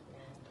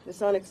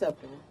 It's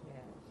unacceptable.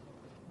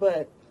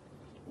 But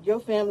your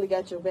family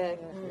got your back.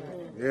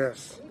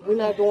 Yes. We're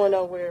not going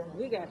nowhere.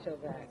 We got your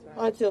back.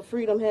 Until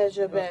freedom has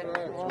your back.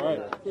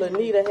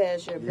 Lonita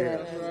has your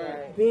back.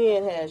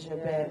 Ben has your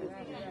back.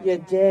 Your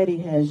daddy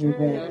has your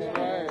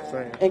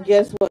back. And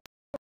guess what?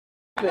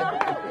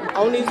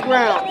 On these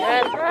grounds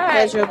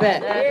has your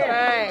back. That's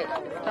right.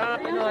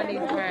 Stomping on these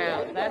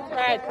grounds. That's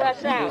right.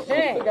 Fresh out.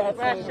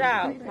 Fresh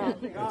out.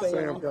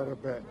 Sam got her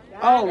back.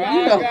 Oh,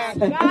 you know.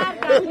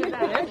 God got you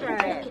back. That's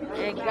right.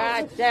 And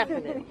God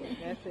definitely.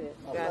 That's it.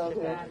 Got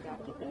your back.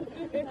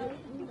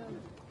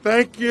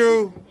 Thank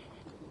you.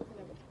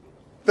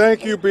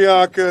 Thank you,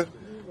 Bianca.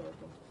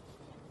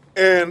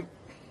 And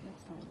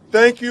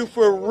thank you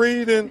for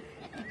reading.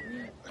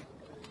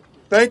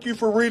 Thank you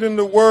for reading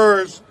the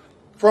words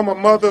from a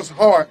mother's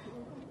heart.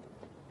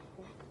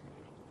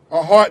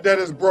 A heart that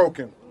is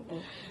broken.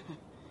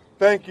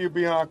 Thank you,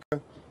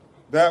 Bianca.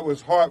 That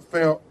was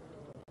heartfelt.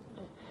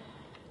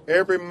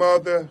 Every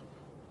mother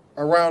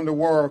around the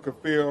world could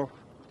feel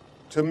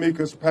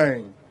Tamika's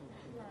pain.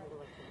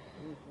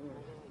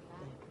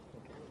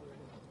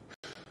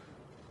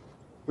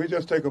 We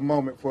just take a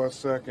moment for a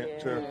second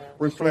to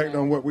reflect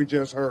on what we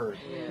just heard.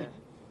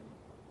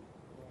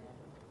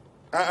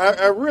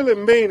 I really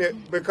mean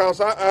it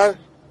because I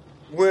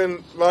when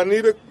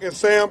Lonita and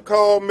Sam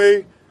called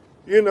me,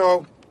 you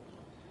know,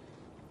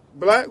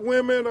 black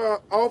women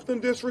are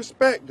often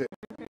disrespected.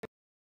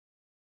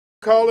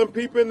 Calling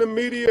people in the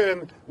media,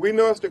 and we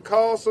know it's the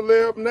call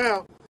celeb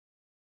now.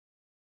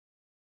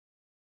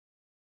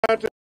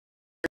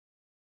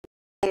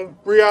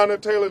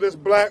 Breonna Taylor, this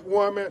black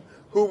woman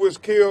who was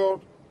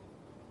killed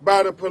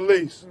by the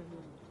police.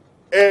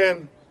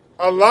 And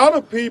a lot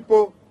of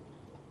people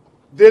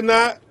did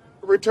not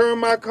return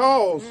my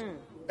calls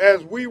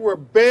as we were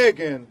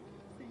begging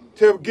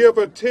to give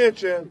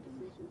attention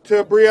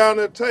to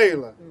Breonna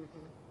Taylor.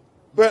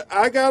 But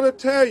I got to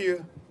tell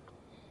you,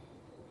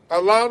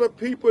 a lot of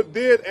people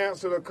did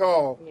answer the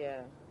call.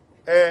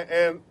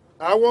 And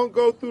I won't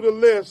go through the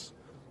list,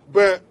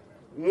 but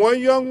one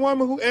young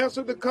woman who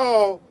answered the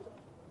call,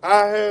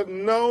 I had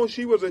known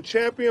she was a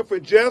champion for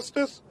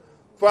justice,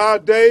 for our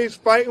days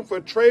fighting for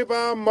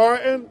Trayvon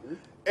Martin,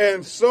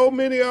 and so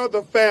many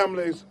other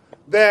families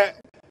that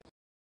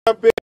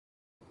have been,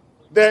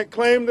 that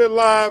claimed the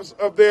lives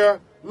of their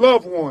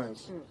loved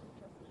ones.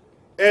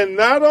 And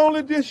not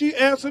only did she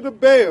answer the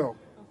bell,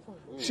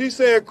 she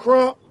said,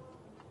 Crump,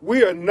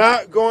 we are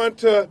not going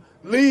to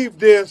leave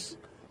this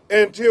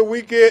until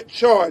we get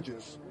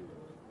charges.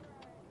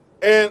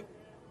 And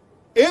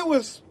it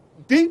was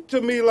deep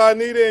to me,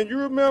 Lonita, and you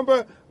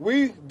remember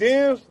we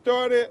then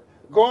started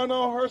going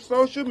on her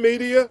social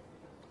media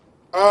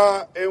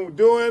and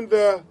doing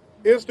the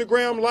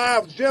Instagram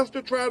lives just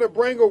to try to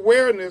bring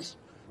awareness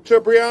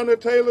to Breonna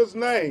Taylor's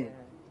name.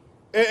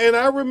 And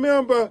I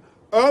remember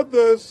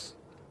others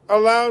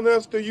allowing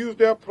us to use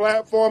their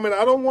platform, and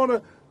I don't want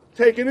to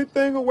take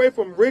anything away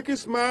from Ricky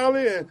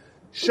Smiley and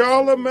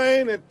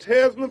Charlemagne and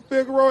Tesman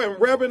Figaro and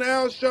Reverend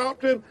Al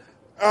Sharpton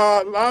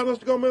allowing us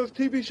to go on this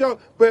TV show.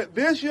 But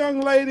this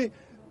young lady,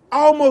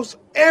 almost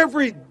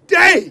every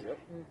day,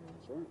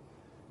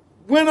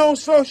 went on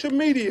social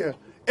media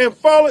and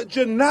followed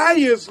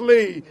Jania's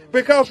lead.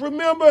 Because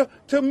remember,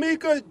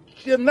 Tamika,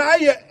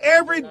 Jania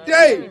every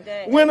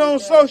day went on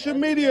social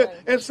media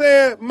and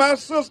said, my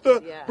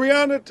sister,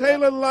 Breonna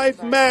Taylor,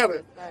 life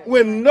mattered,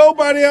 when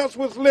nobody else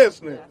was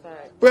listening.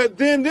 But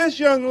then this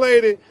young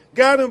lady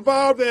got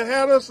involved and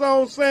had us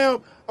on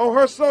Sam on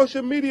her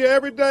social media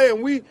every day,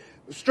 and we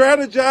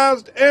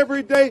strategized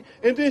every day.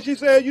 And then she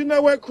said, you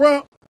know what,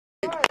 Crump?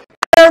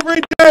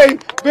 Every day,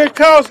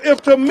 because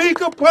if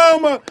Tamika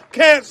Palmer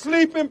can't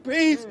sleep in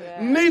peace,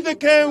 neither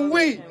can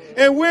we.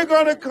 And we're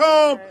going to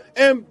come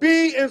and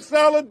be in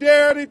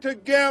solidarity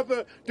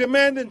together,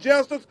 demanding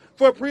justice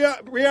for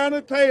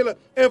Breonna Taylor.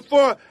 And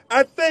for,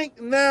 I think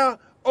now,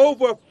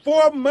 over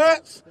 4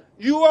 months,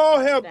 you all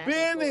have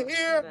been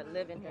here,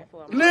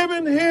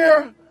 living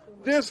here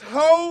this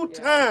whole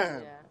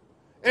time.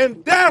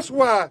 And that's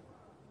why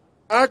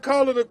I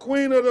call her the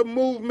queen of the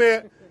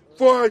movement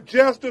for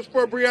justice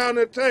for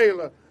Breonna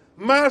Taylor.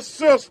 My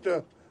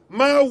sister,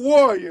 my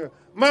warrior,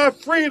 my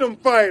freedom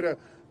fighter,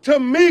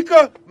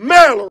 Tamika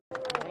Mallory.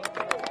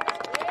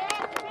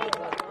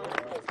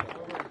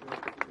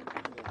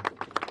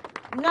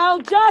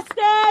 No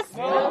justice.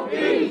 No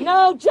peace.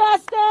 No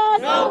justice.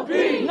 No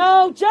peace.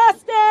 No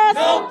justice.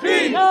 No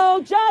peace.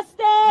 No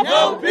justice.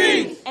 No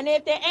peace. And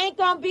if there ain't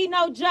gonna be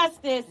no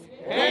justice,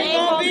 there ain't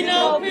gonna be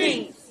no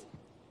peace.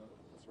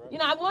 You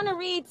know, I want to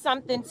read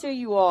something to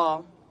you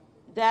all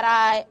that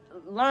I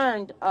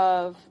learned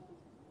of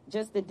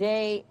just the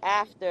day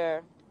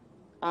after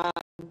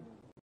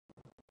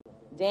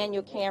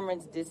Daniel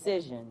Cameron's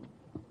decision.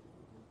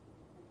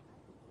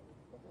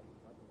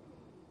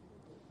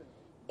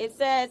 It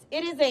says,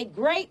 it is a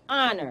great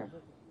honor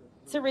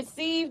to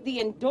receive the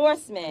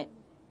endorsement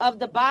of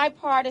the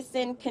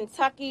bipartisan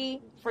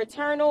Kentucky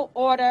Fraternal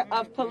Order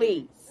of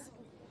Police.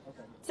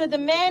 To the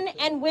men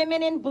and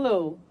women in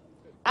blue,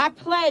 I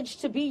pledge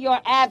to be your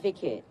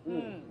advocate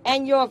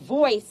and your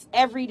voice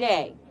every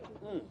day.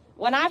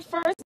 When I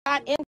first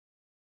got into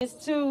this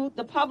to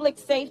the public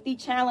safety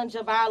challenge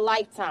of our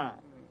lifetime,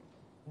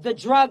 the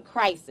drug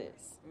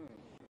crisis,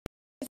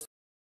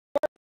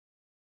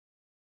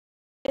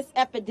 this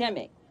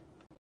epidemic,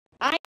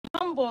 I am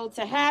humbled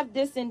to have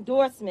this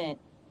endorsement,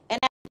 and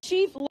as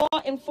Chief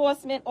Law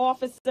Enforcement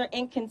Officer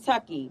in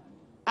Kentucky,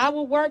 I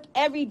will work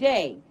every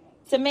day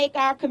to make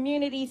our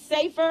communities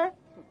safer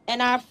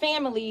and our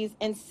families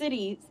and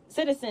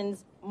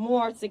citizens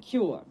more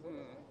secure.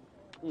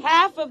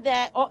 Half of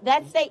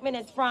that statement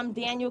is from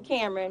Daniel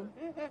Cameron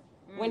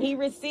when he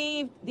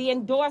received the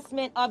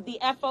endorsement of the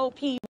FOP,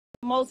 the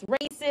most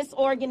racist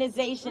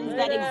organizations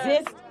that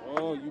exist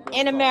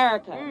in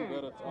America.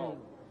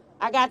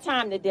 I got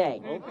time today.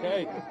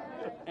 Okay.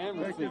 And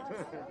receipts.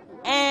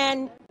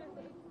 And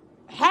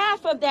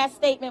half of that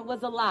statement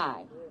was a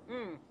lie.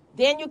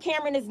 Daniel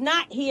Cameron is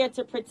not here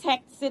to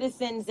protect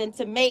citizens and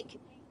to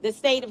make the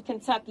state of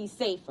Kentucky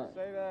safer.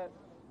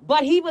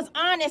 But he was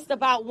honest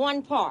about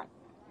one part,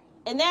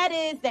 and that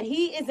is that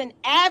he is an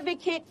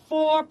advocate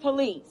for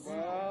police,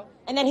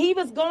 and that he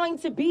was going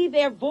to be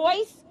their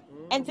voice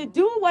and to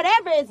do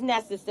whatever is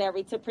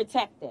necessary to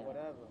protect them.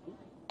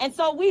 And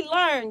so we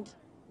learned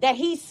that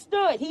he's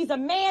a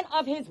man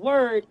of his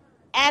word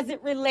as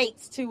it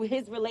relates to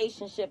his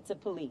relationship to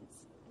police.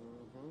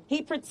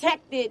 He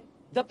protected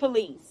the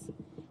police.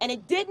 And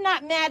it did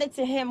not matter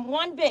to him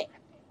one bit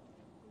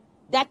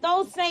that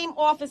those same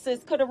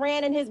officers could have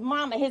ran in his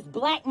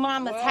black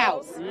mama's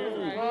house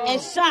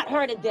and shot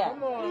her to death.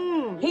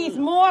 He's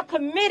more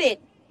committed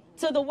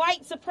to the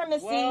white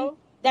supremacy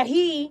that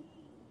he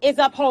is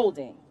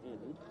upholding.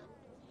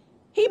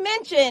 He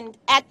mentioned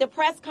at the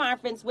press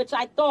conference, which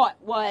I thought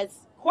was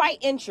quite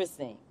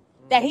interesting,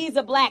 that he's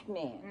a black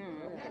man.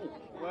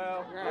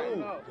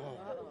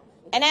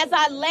 And as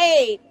I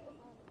laid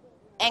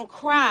and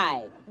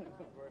cried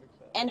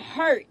and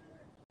hurt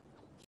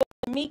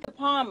for Tamika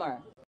Palmer,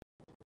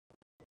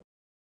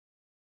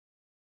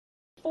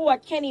 for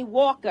Kenny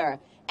Walker,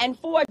 and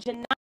for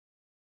Janai,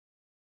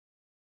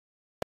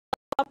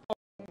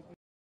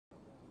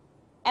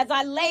 as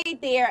I laid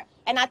there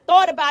and I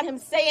thought about him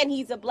saying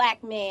he's a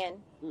black man,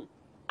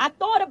 I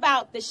thought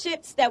about the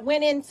ships that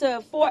went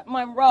into Fort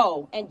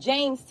Monroe and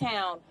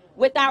Jamestown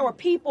with our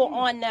people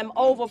on them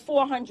over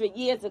 400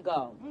 years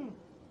ago.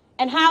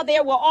 and how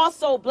there were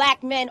also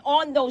black men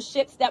on those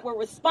ships that were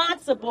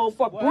responsible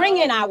for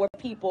bringing our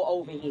people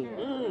over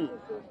here.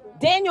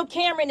 Daniel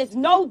Cameron is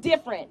no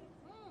different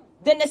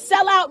than the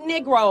sellout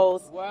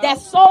Negroes that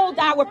sold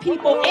our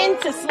people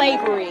into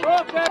slavery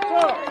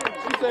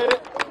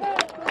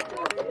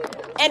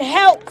and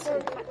helped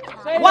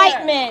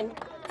white men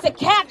to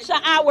capture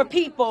our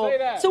people,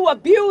 to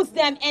abuse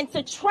them and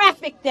to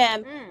traffic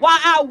them while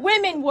our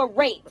women were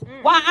raped,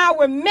 while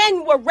our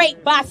men were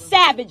raped by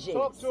savages.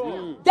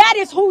 That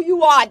is who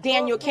you are,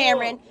 Daniel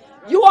Cameron.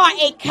 You are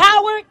a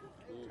coward.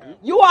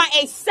 You are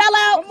a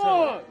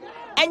sellout.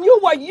 And you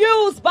were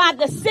used by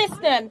the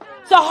system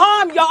to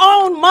harm your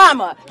own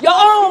mama, your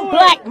own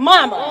black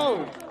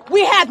mama.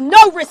 We have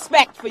no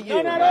respect for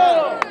you.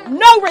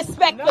 No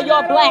respect for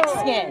your black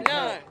skin.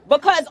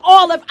 Because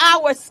all of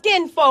our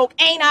skin folk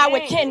ain't our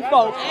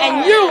kinfolk.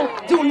 And you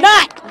do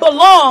not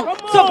belong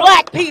to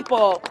black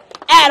people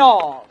at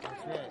all.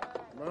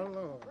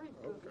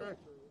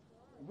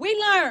 We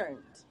learned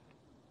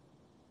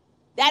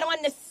that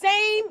on the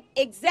same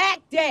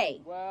exact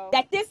day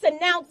that this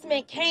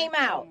announcement came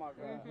out,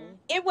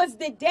 it was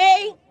the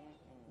day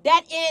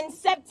that in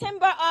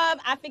September of,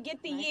 I forget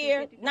the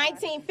year,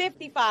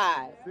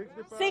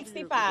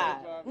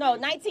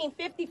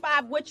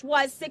 1955, which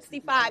was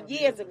 65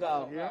 years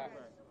ago,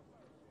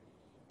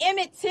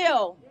 Emmett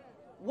Till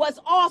was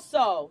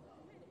also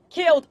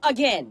killed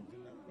again,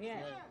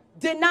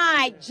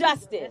 denied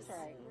justice,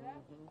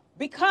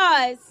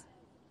 because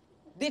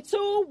the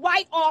two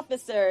white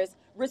officers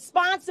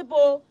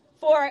responsible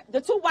for, the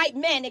two white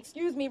men,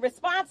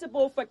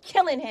 responsible for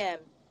killing him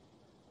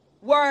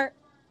were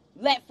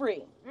let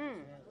free.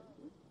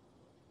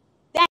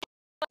 That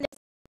on this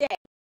day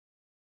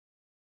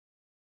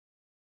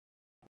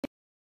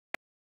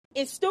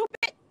is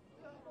stupid,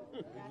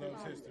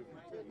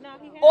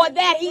 or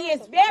that he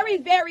is very,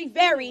 very,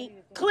 very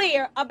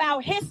clear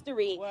about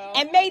history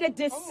and made a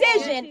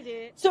decision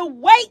to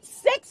wait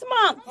 6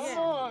 months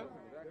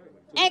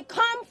and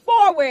come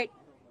forward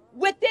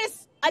with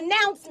this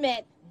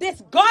announcement,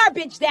 this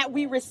garbage that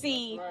we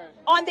received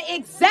on the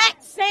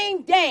exact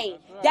same day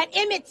that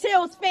Emmett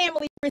Till's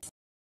family received.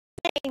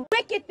 How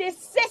wicked this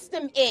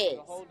system is.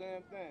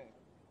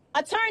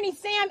 Attorney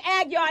Sam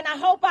Aguiar, and I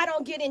hope I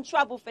don't get in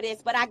trouble for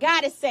this, but I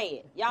gotta say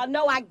it. Y'all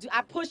know I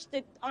push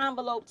the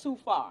envelope too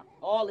far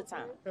all the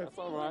time. That's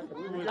all right.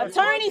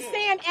 Attorney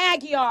Sam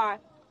Aguiar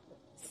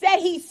said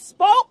he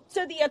spoke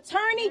to the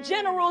Attorney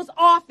General's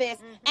office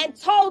and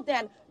told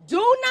them, do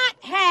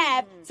not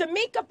have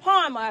Tamika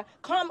Palmer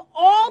come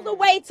all the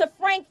way to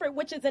Frankfurt,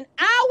 which is an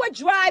hour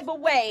drive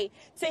away,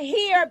 to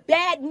hear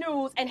bad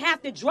news and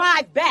have to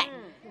drive back.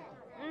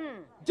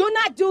 Do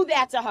not do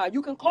that to her.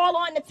 You can call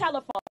on the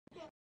telephone.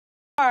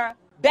 Her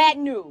bad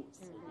news.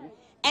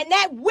 And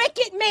that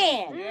wicked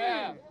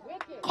man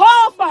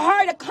called for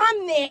her to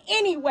come there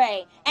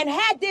anyway and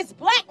had this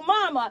black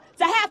mama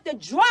to have to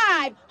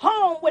drive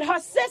home with her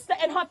sister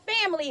and her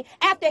family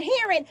after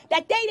hearing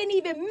that they didn't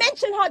even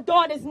mention her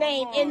daughter's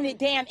name in the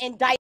damn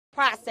indictment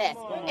process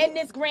in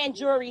this grand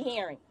jury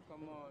hearing.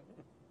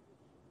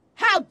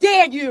 How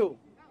dare you?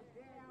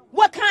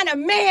 What kind of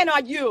man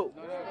are you?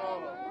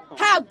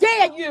 How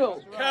dare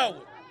you?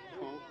 Coward.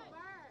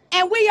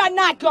 And we are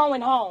not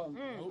going home.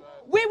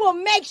 We will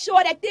make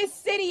sure that this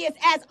city is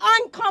as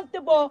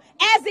uncomfortable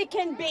as it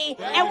can be,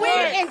 and we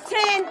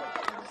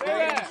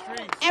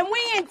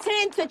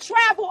intend to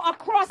travel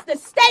across the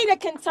state of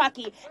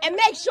Kentucky and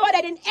make sure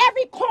that in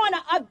every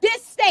corner of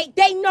this state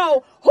they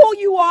know who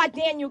you are,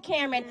 Daniel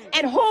Cameron,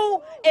 and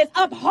who is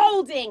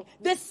upholding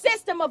the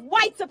system of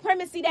white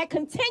supremacy that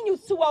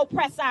continues to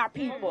oppress our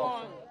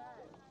people.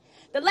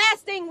 The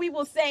last thing we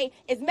will say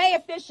is, Mayor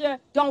Fisher,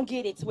 don't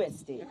get it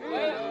twisted.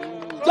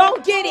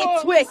 Don't get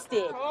it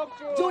twisted.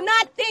 Do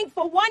not think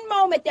for one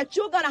moment that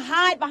you're going to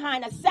hide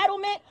behind a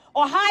settlement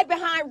or hide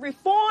behind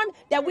reform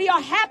that we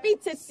are happy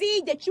to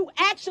see that you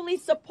actually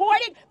support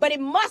it, but it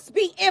must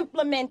be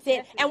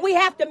implemented, and we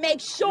have to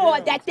make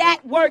sure that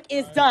that work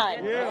is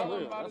done.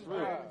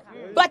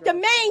 But the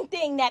main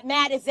thing that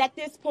matters at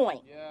this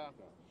point,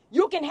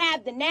 you can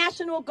have the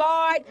National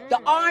Guard, the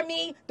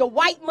Army, the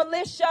white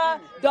militia,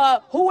 the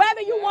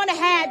whoever you want to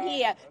have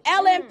here,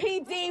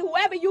 LMPD,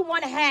 whoever you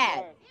want to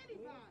have.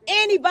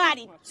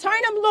 Anybody, turn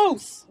them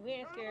loose.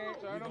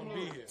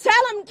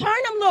 Tell them,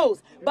 turn them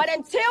loose. But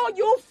until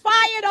you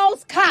fire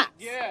those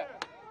cops,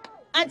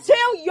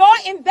 until your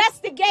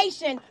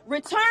investigation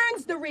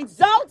returns the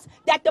results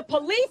that the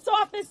police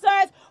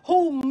officers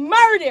who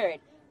murdered,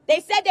 they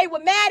said they were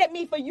mad at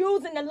me for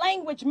using the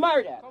language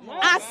murder.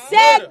 I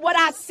said what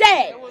I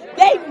said.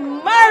 They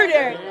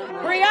murdered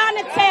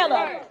Breonna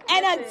Taylor.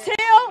 And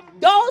until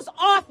those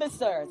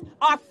officers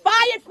are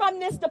fired from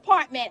this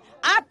department,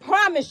 I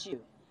promise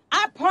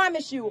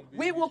you,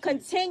 we will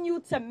continue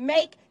to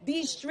make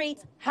these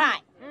streets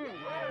hot.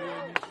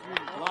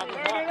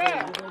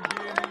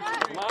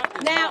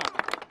 Now,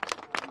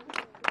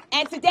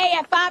 and today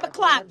at 5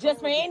 o'clock, just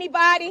for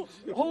anybody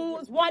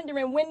who's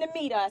wondering when to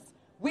meet us,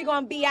 we're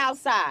going to be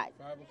outside.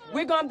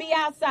 We're going to be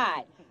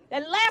outside. The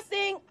last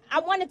thing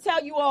I want to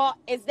tell you all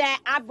is that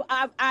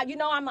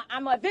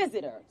I'm a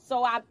visitor,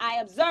 so I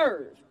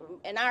observe.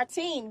 And our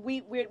team,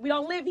 we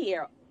don't live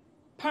here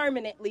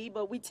permanently,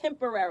 but we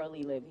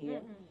temporarily live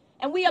here,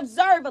 and we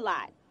observe a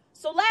lot.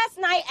 So last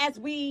night, as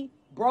we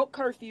broke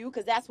curfew,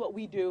 because that's what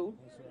we do,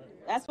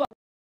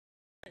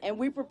 and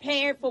we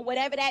prepared for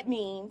whatever that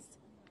means.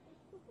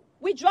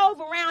 We drove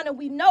around and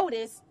we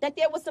noticed that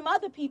there was some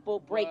other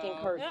people breaking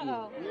curfew.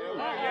 There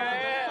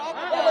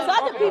was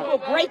other people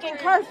breaking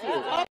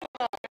curfew.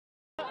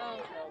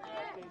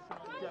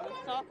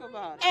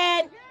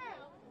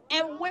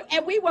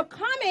 And we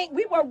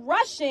were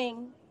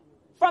rushing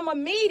from a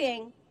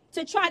meeting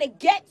to try to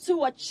get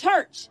to a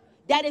church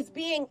that is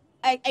being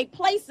a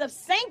place of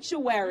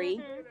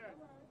sanctuary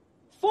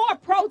for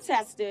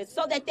protesters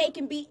so that they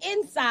can be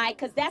inside,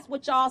 because that's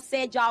what y'all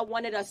said y'all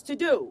wanted us to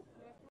do,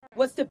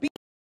 was to be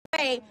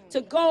way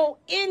to go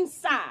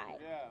inside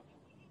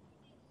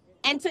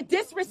and to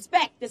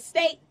disrespect the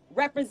state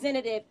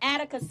representative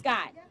Attica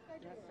Scott,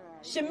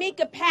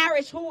 Shamika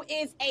Parrish, who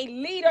is a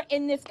leader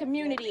in this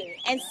community,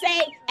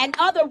 and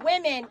other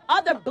women,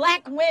 other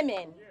black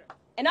women,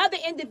 and other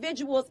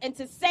individuals, and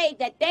to say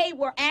that they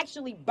were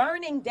actually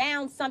burning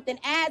down something.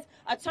 As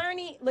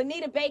Attorney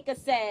Lonita Baker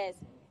says,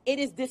 it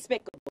is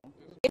despicable.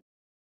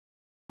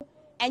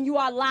 And you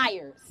are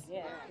liars.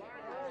 Yeah.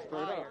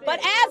 But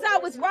as I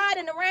was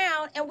riding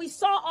around and we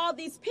saw all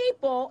these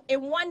people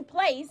in one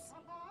place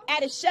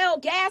at a Shell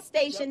gas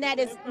station that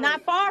is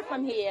not far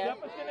from here,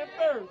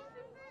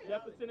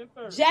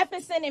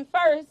 Jefferson and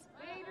First,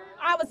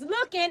 I was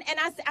looking and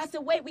I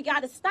said, wait, we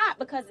got to stop,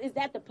 because is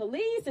that the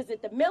police? Is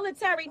it the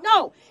military?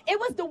 No, it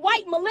was the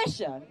white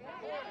militia.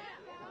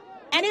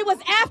 And it was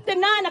after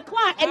 9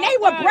 o'clock, and they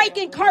were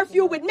breaking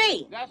curfew with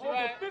me. That's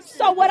right.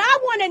 So what I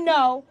want to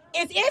know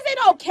is it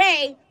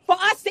okay for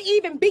us to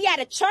even be at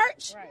a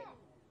church? Right.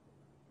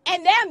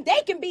 And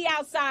they can be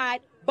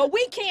outside, but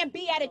we can't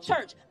be at a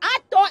church. I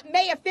thought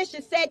Mayor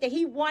Fisher said that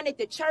he wanted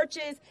the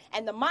churches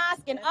and the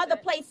mosque and other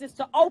places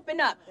to open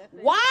up.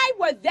 Why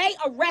were they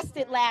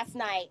arrested last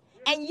night,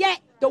 and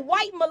yet the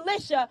white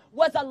militia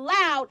was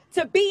allowed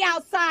to be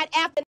outside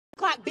after 9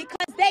 o'clock?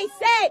 Because they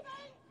said,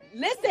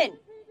 listen,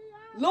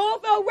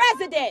 Louisville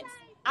residents,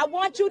 I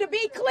want you to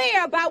be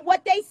clear about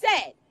what they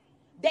said.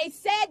 They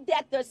said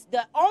that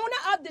the owner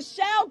of the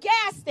Shell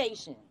gas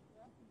station,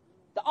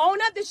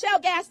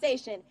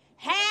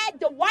 had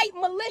the white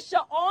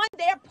militia on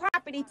their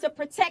property to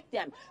protect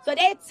them. So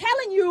they're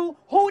telling you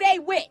who they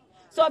with.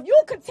 So if you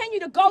continue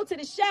to go to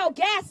the Shell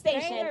gas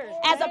station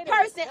as a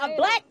person, a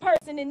black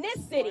person in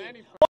this city,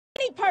 or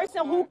any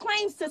person who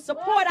claims to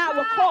support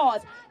our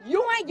cause,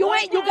 you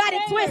got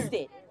it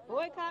twisted.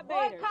 Boycott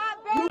Bader.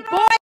 You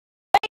boycott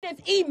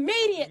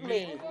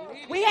immediately.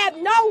 We have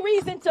no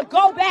reason to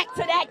go back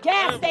to that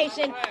gas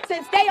station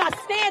since they are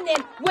standing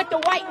with the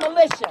white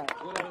militia.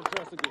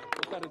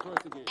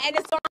 And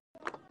it's on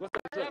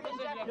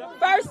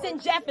First and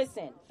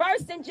Jefferson.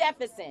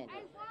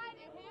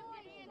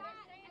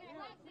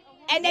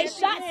 And they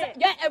shot,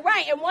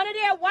 right, and one of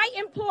their white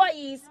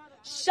employees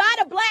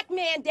shot a black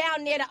man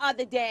down there the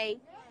other day.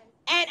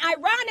 And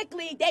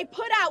ironically, they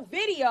put out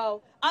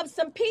video of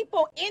some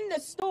people in the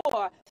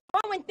store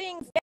throwing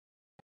things down.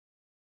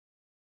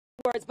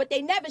 But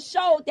they never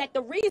showed that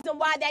the reason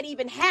why that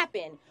even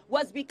happened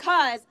was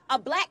because a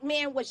black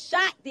man was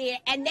shot there,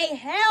 and they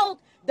held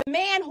the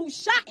man who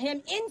shot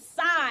him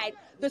inside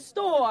the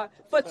store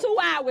for 2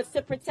 hours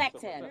to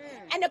protect him.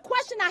 And the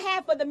question I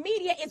have for the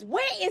media is,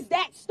 where is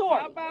that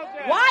story?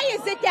 Why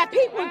is it that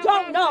people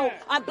don't know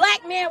a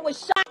black man was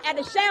shot at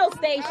a Shell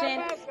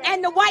station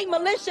and the white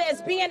militia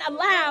is being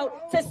allowed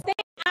to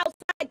stand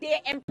outside there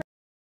and protect?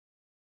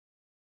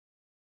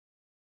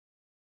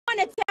 I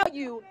want to tell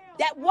you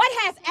that what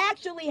has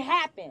actually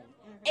happened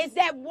is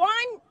that, one,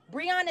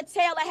 Breonna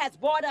Taylor has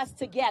brought us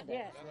together.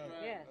 Yes.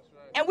 Yes.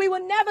 And we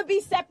will never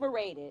be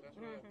separated.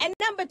 And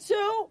number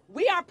two,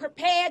 we are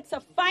prepared to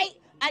fight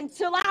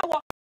until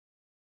our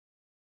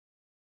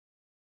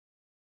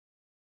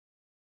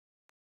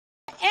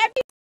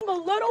every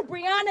single little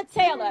Breonna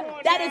Taylor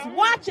that is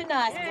watching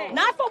us,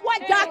 not for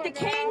what Dr.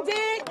 King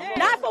did,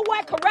 not for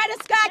what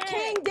Coretta Scott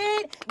King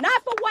did,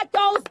 not for what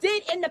those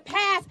did in the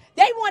past.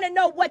 They want to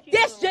know what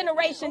this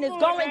generation is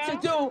going to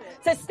do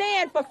to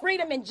stand for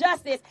freedom and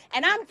justice.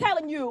 And I'm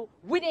telling you,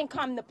 we didn't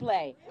come to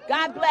play.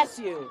 God bless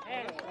you.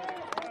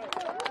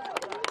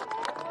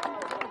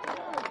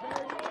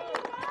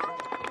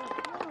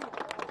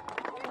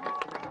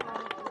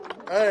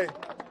 Hey,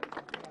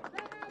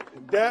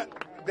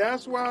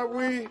 that's why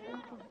we.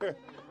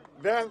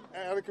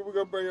 We're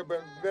gonna bring it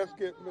back. Let's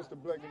get Mr.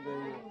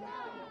 Bleckenday here.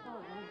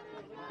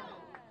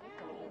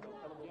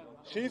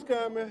 She's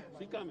coming.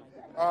 She's coming.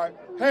 All right.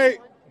 Hey,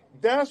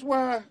 that's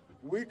why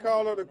we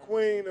call her the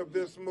queen of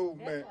this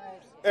movement.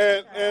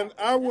 And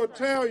I will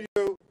tell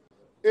you,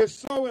 it's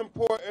so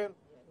important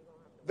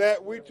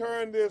that we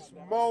turn this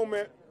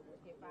moment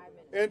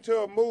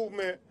into a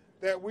movement,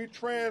 that we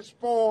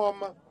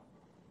transform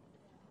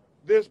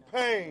this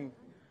pain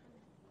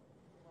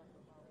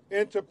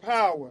into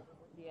power.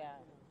 Yeah.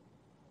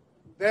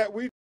 That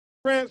we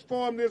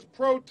transform this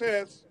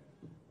protest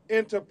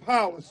into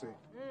policy.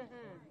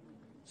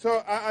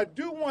 So I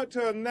do want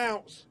to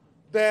announce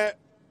that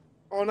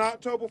on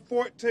October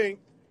 14th,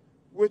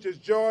 which is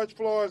George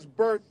Floyd's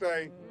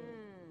birthday,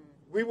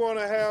 we want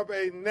to have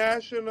a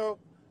national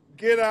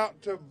get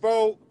out to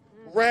vote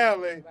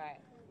rally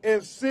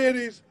in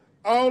cities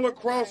all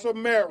across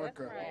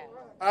America.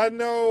 I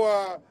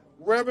know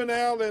Reverend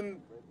Al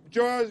and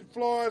George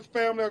Floyd's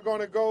family are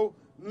going to go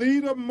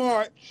lead a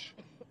march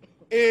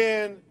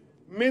in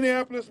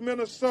Minneapolis,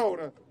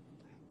 Minnesota.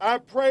 I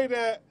pray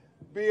that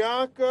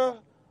Bianca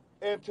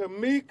and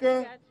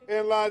Tamika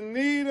and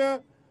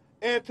Lonita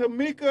and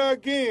Tamika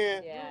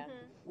again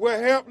will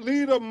help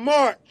lead a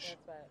march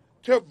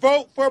to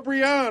vote for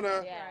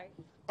Breonna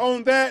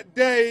on that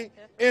day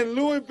in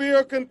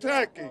Louisville,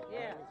 Kentucky.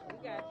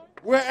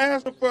 We're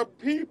asking for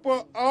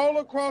people all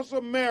across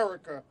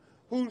America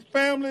whose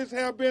families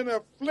have been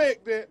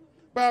afflicted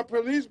by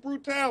police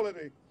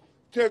brutality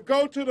to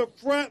go to the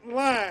front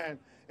line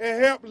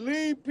and help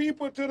lead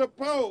people to the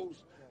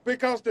polls,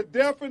 because the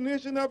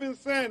definition of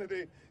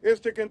insanity is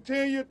to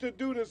continue to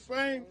do the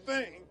same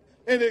thing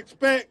and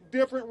expect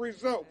different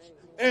results.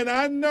 And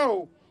I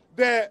know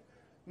that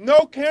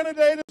no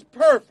candidate is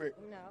perfect,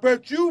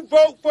 but you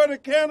vote for the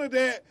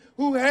candidate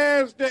who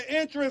has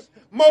the interest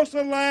most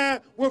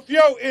aligned with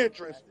your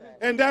interest.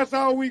 And that's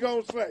all we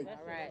gonna say.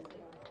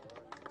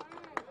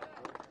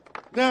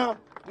 Now,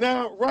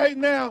 right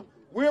now,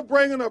 we're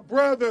bringing a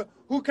brother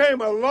who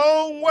came a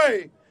long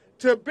way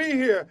to be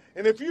here.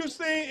 And if you've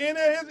seen any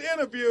of his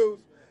interviews,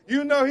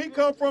 you know he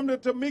come from the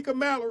Tamika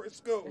Mallory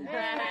School.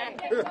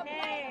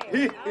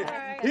 He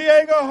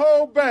ain't gonna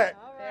hold back.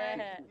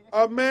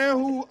 A man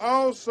who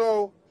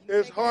also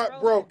is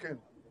heartbroken.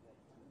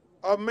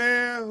 A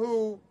man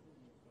who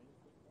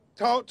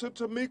talked to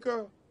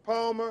Tamika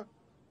Palmer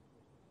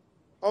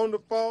on the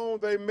phone.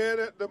 They met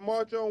at the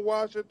March on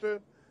Washington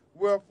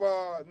with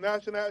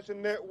National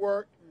Action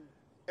Network,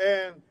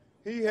 and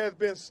he has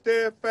been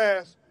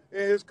steadfast in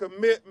his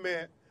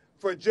commitment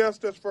for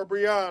justice for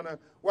Breonna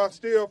while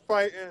still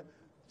fighting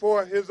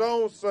for his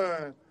own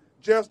son,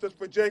 justice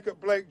for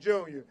Jacob Blake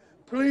Jr.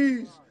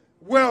 Please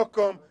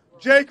welcome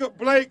Jacob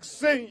Blake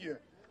Sr.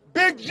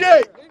 Big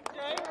Jake. Big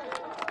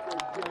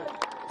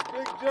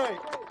Jake.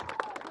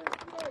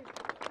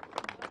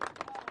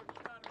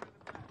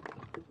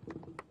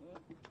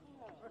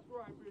 That's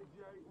right, Big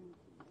Jake.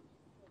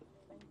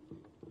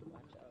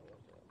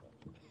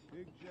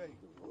 Big Jake.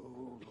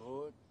 Oh,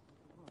 Lord.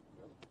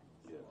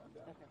 Yeah,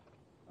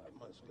 I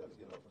must gotta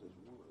get off this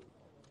wood.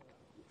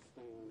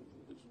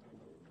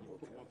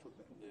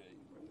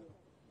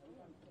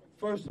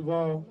 First of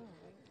all,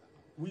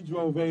 we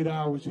drove 8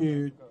 hours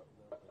here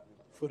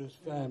for this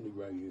family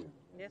right here.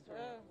 Yes, sir.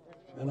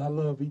 And I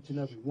love each and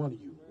every one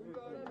of you.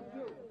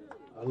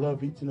 I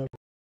love each and every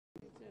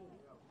one.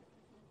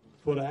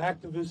 For the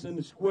activists in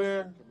the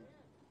square,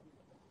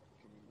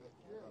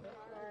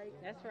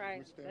 That's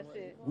right. That's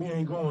it. we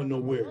ain't going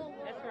nowhere.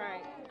 That's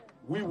right.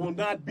 We will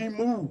not be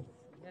moved.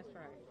 That's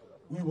right.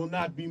 We will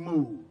not be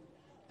moved.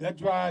 That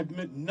drive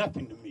meant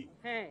nothing to me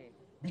Hey.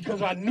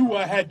 because I knew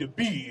I had to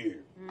be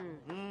here.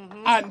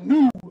 I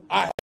knew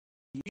I had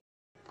to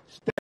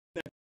stand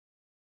there.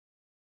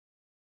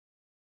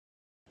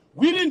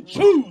 We didn't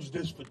choose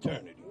this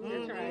fraternity.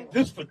 That's right.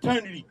 This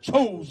fraternity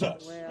chose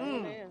us.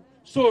 Well,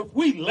 So if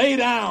we lay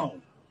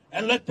down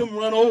and let them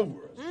run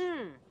over us,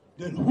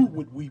 then who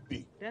would we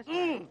be? that's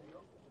right.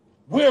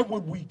 Where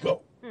would we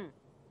go?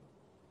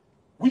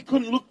 We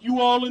couldn't look you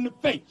all in the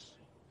face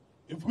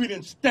if we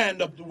didn't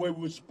stand up the way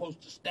we were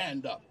supposed to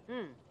stand up.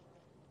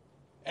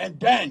 And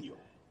Daniel,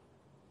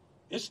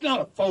 it's not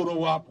a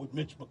photo op with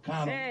Mitch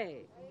McConnell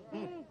Hey.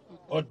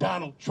 or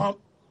Donald Trump.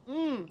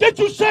 Did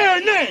you say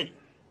her name?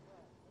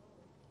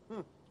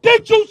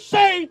 Did you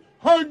say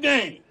her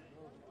name?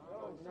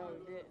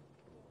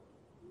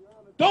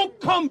 Don't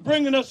come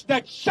bringing us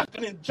that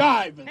shucking and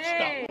jiving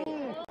Hey.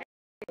 stuff.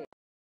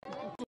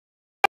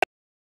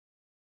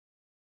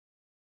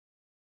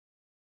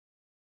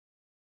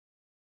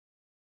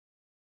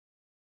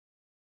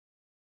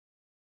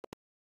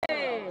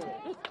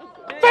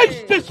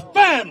 Face this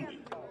family.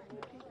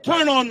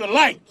 Turn on the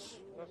lights.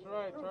 That's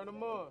right. Turn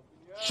them on.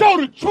 Show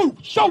the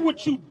truth. Show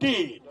what you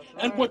did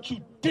and what you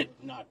did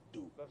not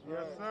do. Yes,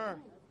 sir.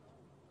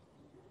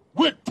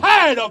 We're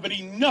tired of it.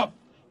 Enough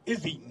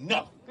is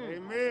enough.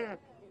 Amen.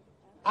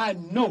 I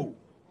know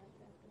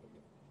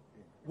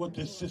what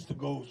this sister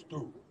goes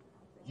through.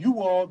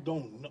 You all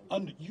don't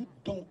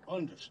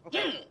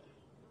understand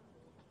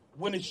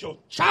when it's your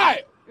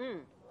child.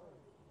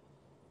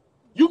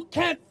 You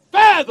can't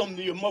fathom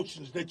the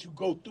emotions that you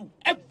go through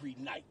every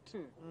night.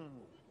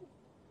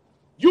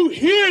 You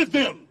hear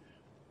them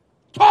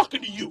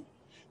talking to you.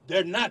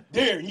 They're not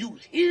there, and you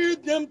hear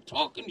them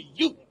talking to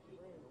you.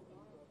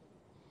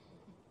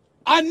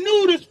 I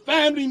knew this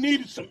family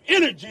needed some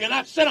energy, and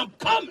I said, I'm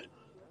coming.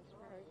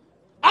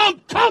 I'm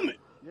coming.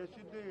 Yes,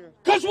 you did.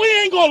 Because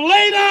we ain't going to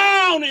lay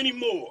down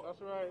anymore.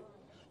 That's right.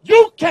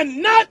 You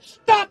cannot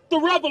stop the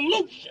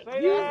revolution.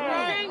 You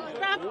can't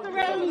stop the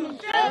revolution.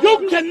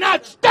 You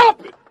cannot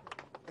stop it.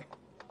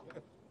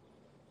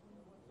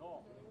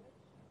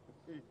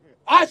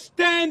 I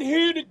stand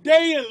here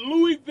today in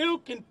Louisville,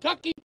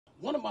 Kentucky,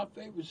 one of my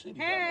favorite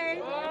cities.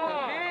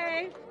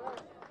 Hey.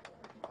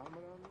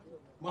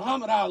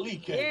 Muhammad Ali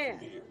came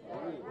from here.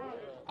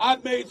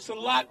 I've made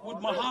salat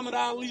with Muhammad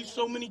Ali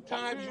so many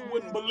times you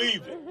wouldn't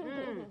believe it.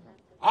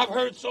 I've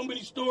heard so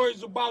many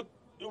stories about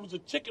there was a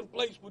chicken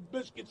place with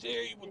biscuits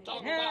here he was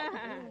talking about.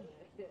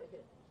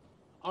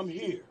 I'm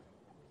here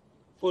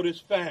for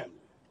this family.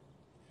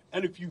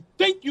 And if you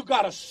think you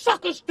got a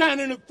sucker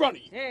standing in front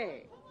of you,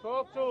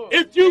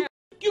 if you think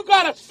you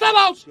got a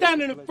sellout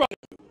standing in front of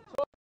you,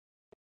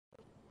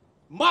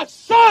 my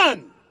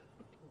son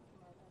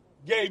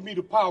gave me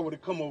the power to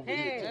come over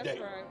here today.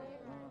 Right.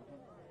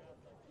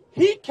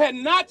 He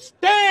cannot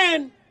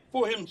stand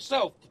for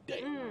himself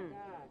today.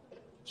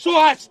 So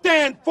I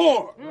stand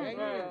for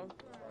him.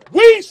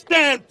 We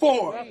stand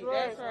for him.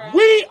 Right.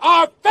 We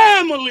are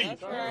family.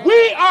 Right.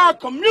 We are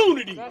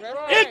community. Right.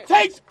 It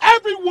takes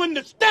everyone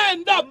to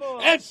stand up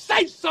and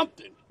say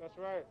something. That's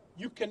right.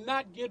 You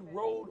cannot get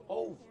rolled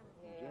over.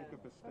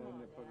 Jacob is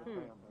standing for the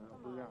family,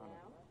 Breonna.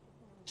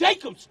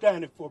 Jacob's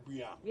standing for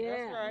Breonna.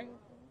 That's right.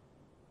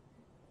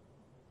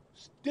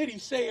 Did he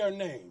say her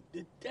name?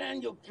 Did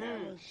Daniel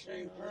Cameron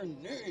say her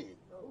name?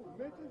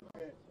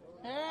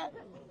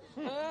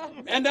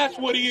 And that's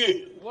what he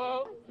is.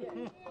 Well,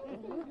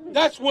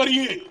 That's what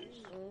he is.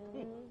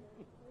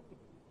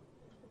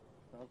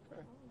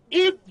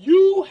 If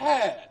you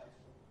have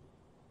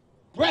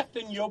breath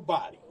in your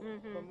body,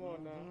 come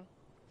on now.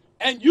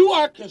 and you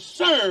are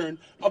concerned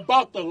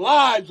about the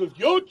lives of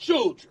your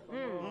children,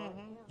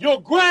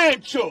 your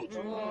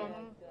grandchildren,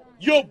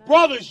 your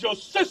brothers, your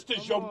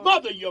sisters, your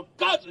mother, your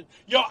cousins,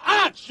 your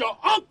aunts, your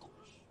uncles,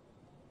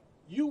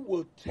 you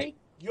will take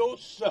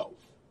yourself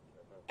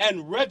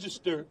and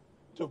register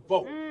to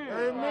vote.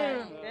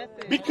 Amen.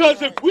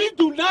 Because if we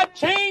do not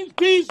change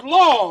these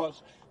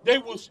laws, they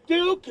will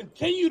still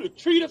continue to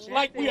treat us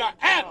like we are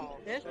animals.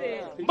 That's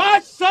it. My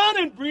son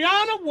and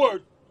Breonna were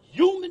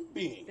human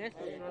beings. That's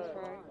it. That's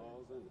right.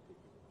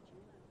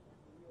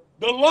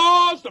 The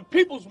laws, the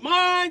people's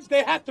minds,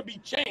 they have to be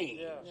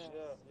changed.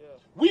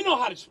 We know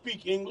how to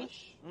speak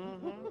English.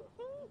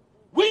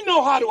 We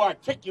know how to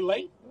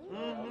articulate.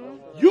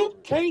 You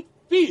can't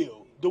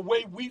feel the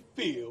way we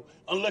feel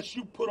unless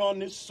you put on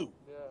this suit.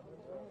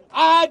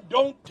 I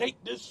don't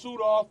take this suit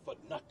off for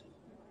nothing.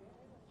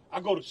 I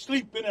go to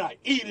sleep in it, I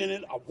eat in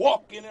it, I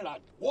walk in it, I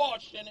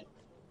wash in it.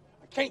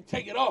 I can't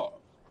take it off.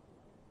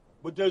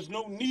 But there's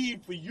no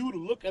need for you to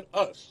look at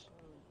us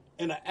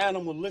in an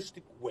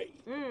animalistic way.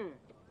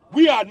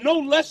 We are no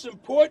less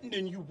important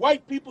than you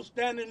white people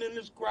standing in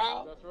this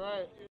crowd. That's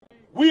right.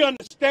 We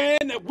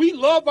understand that we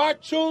love our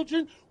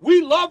children.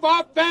 We love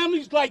our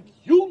families like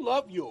you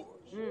love yours.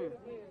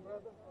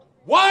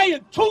 Why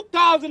in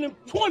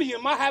 2020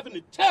 am I having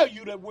to tell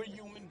you that we're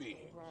human beings?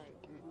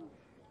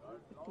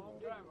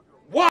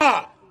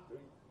 Why?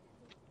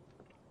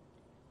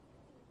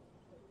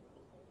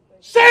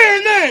 Say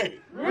her name.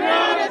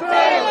 Breonna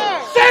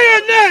Taylor. Say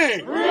her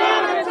name.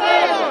 Breonna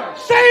Taylor.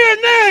 Say her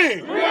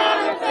name.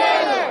 Breonna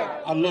Taylor.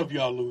 I love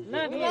y'all, Louisville.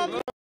 Love you.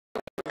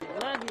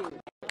 Love you.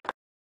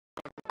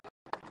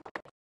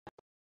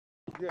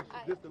 Yes,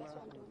 this the last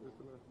one. This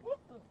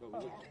the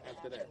last one.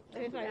 After that.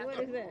 It's like, what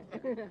is that?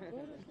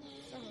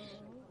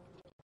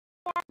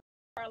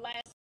 Our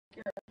last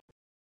speaker,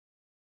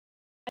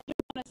 I do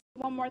want to say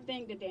one more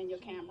thing to Daniel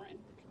Cameron.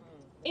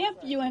 If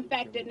you, in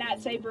fact, did not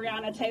say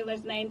Breonna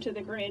Taylor's name to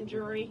the grand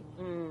jury,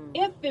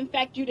 if, in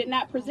fact, you did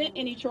not present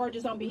any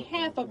charges on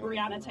behalf of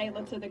Breonna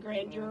Taylor to the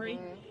grand jury,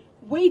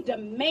 we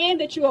demand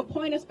that you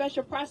appoint a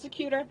special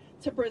prosecutor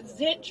to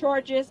present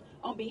charges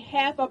on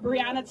behalf of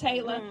Breonna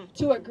Taylor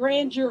to a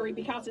grand jury,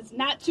 because it's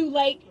not too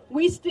late.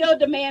 We still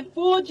demand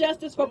full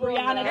justice for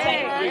Breonna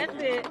Taylor.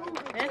 That's it.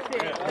 That's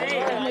it.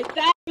 A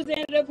McDowell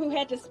representative who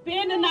had to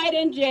spend the night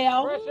in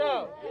jail,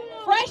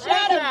 fresh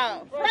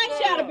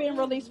out of being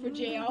released for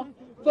jail,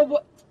 for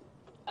what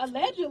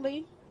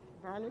allegedly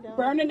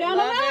burning down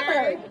the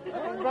library.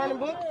 Burning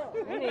books.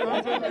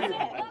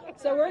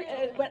 So we're,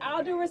 with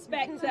all due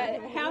respect to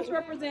House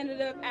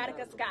Representative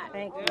Attica Scott.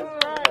 Thank you.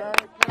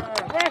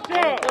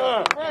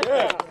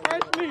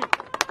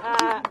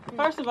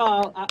 First of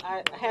all,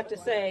 I have to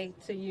say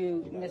to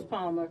you, Ms.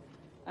 Palmer,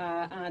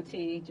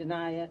 Auntie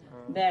Janaya,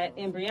 that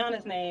in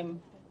Breonna's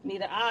name,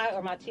 neither I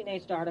or my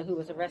teenage daughter, who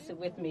was arrested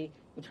with me,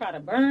 would try to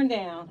burn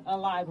down a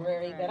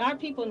library that our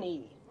people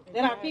need.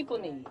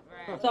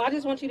 So I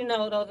just want you to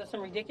know those are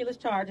some ridiculous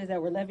charges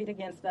that were levied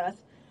against us.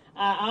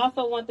 I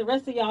also want the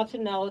rest of y'all to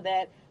know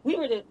that we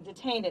were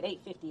detained at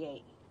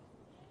 8:58.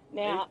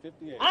 Now,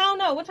 8:58. I don't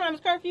know. What time is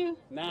curfew?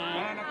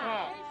 9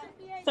 o'clock.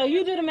 So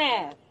you do the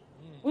math.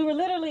 We were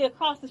literally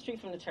across the street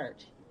from the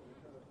church.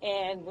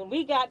 And when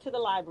we got to the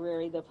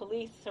library, the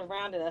police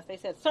surrounded us. They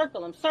said,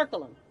 circle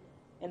them.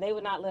 And they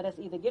would not let us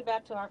either get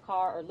back to our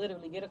car or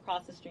literally get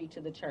across the street to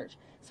the church.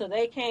 So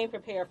they came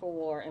prepared for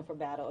war and for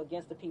battle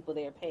against the people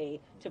they are paid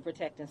to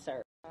protect and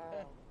serve.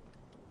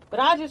 But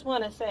I just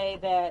want to say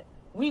that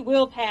we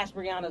will pass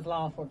Breonna's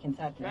law for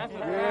Kentucky.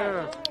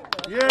 Yeah.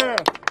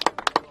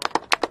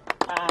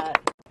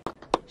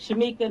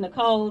 Shamika,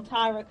 Nicole,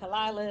 Tyra,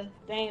 Kalila,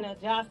 Dana,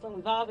 Jocelyn.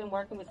 We've all been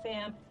working with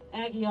Sam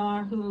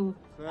Aguiar, who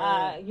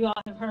you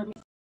all have heard me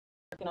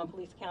working on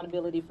police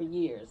accountability for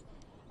years.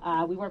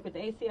 We work with the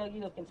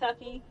ACLU of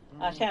Kentucky.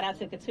 Shout out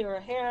to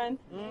Katura Heron.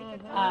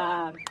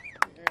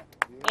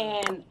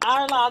 And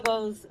our law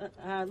goes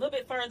a little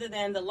bit further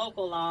than the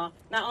local law.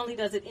 Not only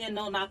does it end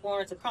no-knock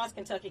warrants across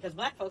Kentucky, because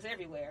black folks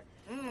everywhere,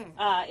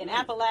 in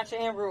Appalachia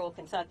and rural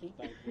Kentucky,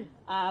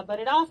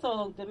 but it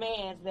also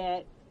demands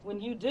that when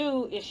you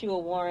do issue a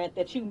warrant,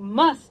 that you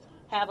must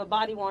have a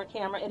body-worn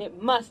camera and it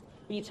must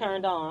be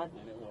turned on,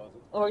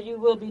 or you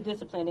will be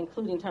disciplined,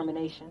 including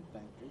termination.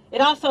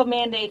 It also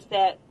mandates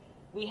that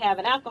we have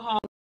an alcohol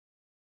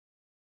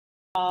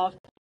involved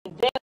in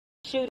death,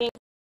 shooting.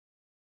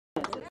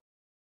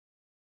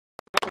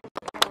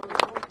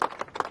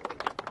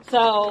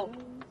 So,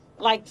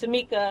 like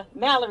Tamika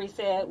Mallory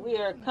said, we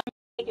are coming to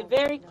make it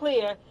very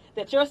clear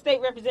that your state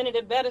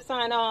representative better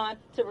sign on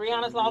to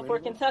Breonna's Law for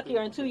Kentucky,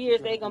 or in 2 years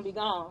they're going to be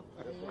gone.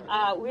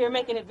 We are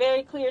making it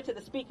very clear to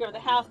the Speaker of the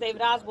House,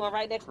 David Osborne,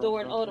 right next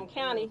door in Oldham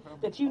County,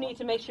 that you need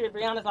to make sure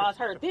Breonna's Law is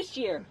heard this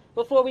year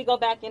before we go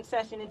back in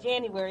session in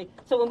January.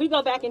 So when we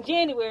go back in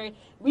January,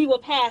 we will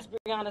pass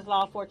Breonna's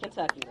Law for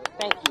Kentucky.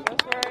 Thank you.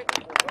 That's right.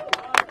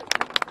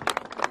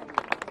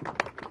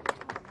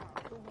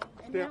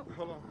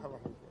 Hold on.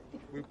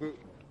 Are we going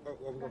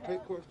to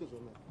take questions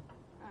or not?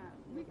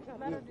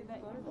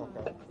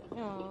 Okay.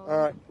 All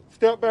right.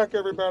 Step back,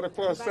 everybody,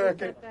 for a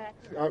second.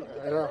 And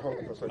I hold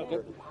it for a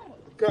second.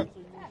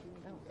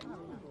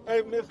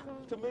 Hey, Miss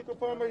Tamika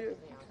Palmer.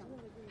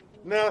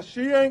 Now,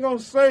 she ain't going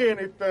to say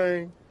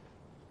anything.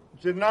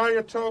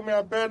 Janaya told me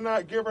I better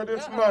not give her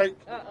this mic.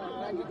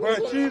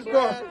 But she's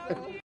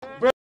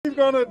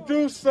going to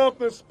do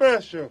something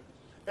special.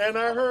 And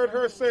I heard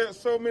her say it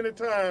so many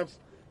times.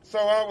 So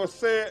I will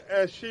say it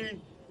as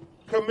she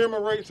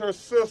commemorates her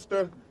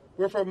sister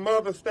with her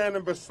mother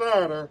standing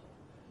beside her.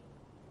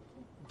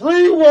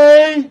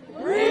 Breeway!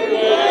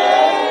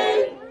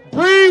 Breeway!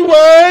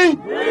 Breeway!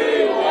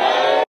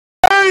 Breeway!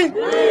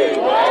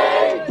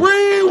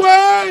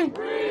 Breeway!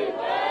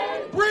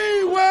 Breeway!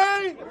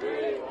 Breeway!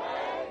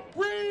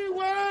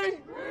 Breeway!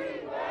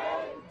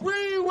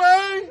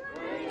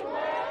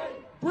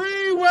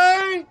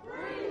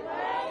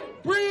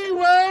 Breeway!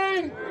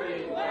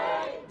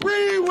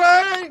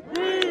 Breeway!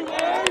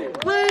 Breeway!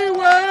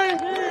 Breeway!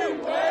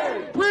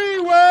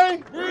 Breeway!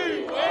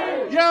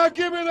 Y'all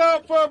give it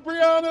up for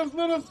Breonna's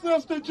little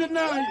sister,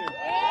 Janaya.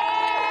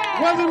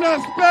 Wasn't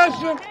that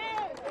special?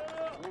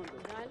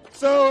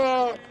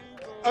 So,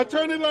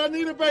 Attorney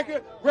Lonita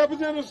Baker,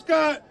 Representative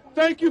Scott,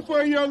 thank you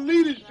for your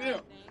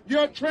leadership,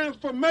 your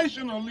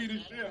transformational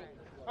leadership.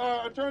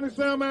 Attorney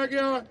Sam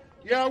Aguiar,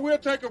 we'll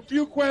take a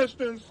few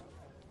questions,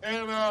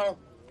 and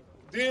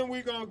then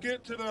we're going to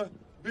get to the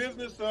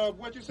business of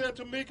what you said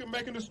to Tamika,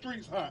 making the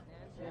streets hot.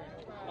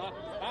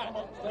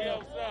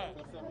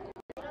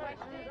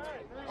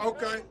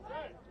 Okay.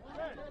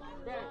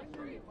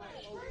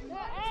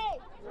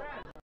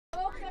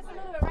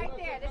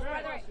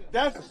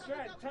 That's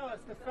tell us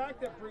the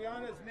fact that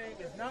Breonna's name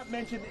is not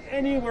mentioned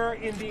anywhere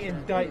in the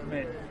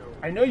indictment.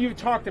 I know you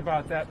talked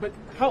about that, but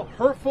how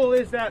hurtful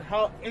is that?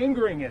 How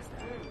angering is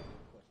that?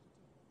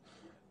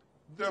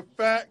 The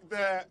fact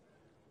that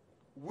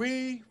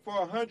we, for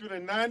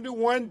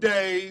 191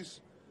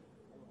 days,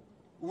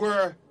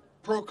 were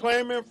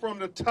proclaiming from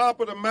the top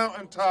of the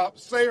mountaintop,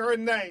 say her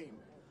name.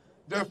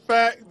 The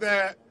fact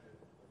that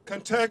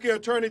Kentucky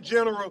Attorney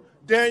General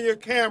Daniel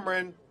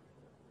Cameron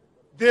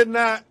did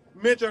not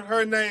mention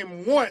her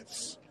name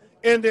once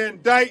in the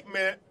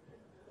indictment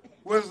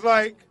was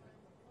like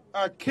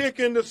a kick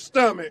in the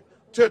stomach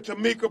to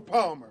Tamika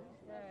Palmer.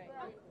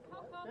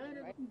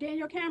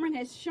 Daniel Cameron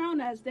has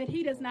shown us that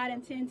he does not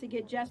intend to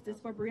get justice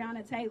for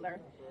Breonna Taylor.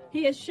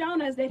 He has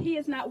shown us that he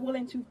is not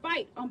willing to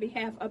fight on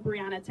behalf of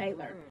Breonna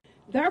Taylor.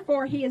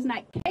 Therefore, he is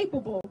not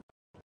capable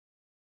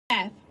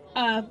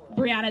of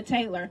Breonna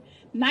Taylor.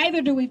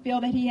 Neither do we feel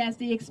that he has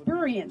the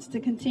experience to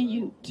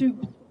continue to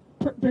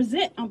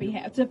present on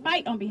behalf, to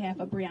fight on behalf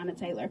of Breonna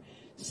Taylor.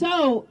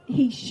 So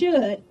he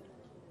should,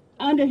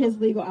 under his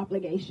legal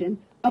obligation,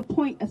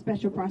 appoint a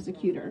special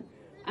prosecutor.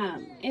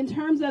 In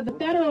terms of the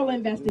federal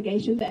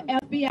investigation, the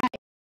FBI is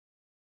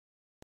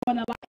going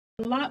a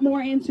lot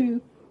more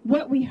into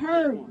what we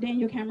heard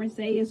Daniel Cameron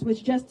say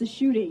was just the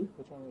shooting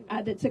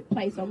that took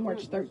place on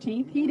March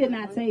 13th. He did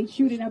not say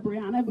shooting of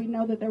Breonna. We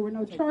know that there were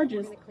no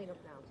charges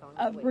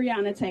of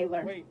Breonna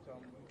Taylor.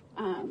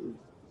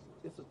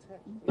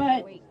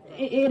 But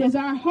it is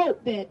our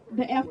hope that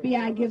the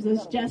FBI gives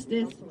us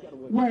justice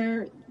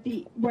where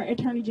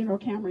Attorney General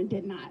Cameron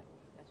did not.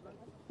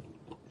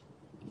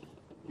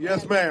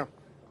 Yes, ma'am.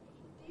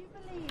 Do you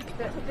believe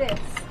that this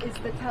is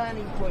the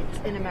turning point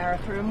in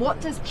America, and what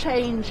does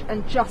change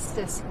and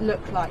justice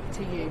look like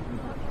to you?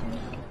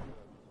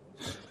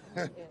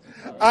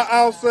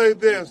 I'll say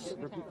this.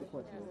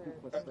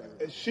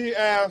 She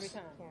asked,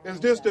 is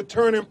this the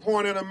turning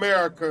point in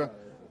America?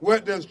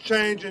 What does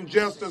change and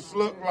justice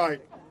look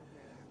like?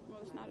 Well,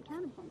 it's not a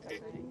turning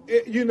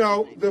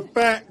point. The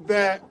fact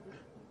that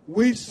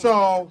we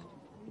saw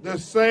The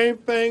same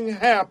thing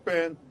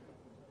happened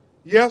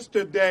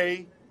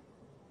yesterday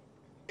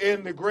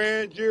in the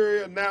grand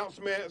jury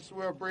announcements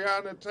with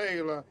Breonna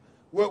Taylor.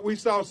 What we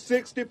saw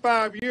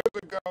 65 years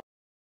ago,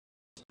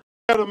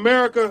 that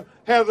America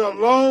has a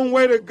long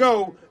way to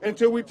go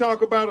until we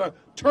talk about a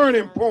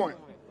turning point.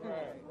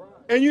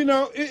 And you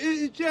know,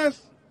 it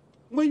just,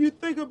 when you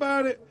think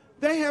about it,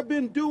 they have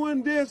been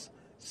doing this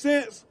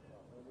since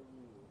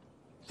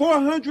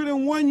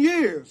 401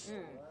 years.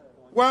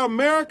 While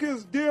America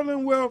is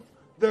dealing with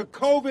the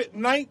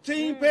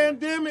COVID-19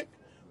 pandemic,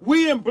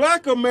 we in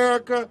Black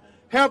America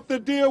have to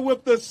deal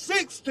with the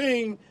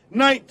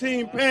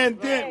 1619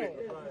 pandemic.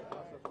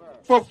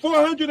 For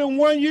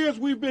 401 years,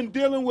 we've been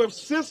dealing with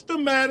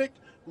systematic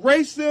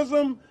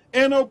racism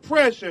and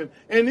oppression.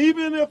 And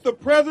even if the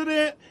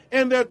president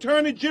and the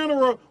attorney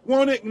general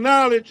won't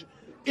acknowledge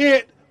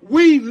it,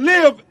 we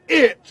live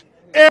it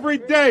every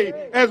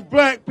day as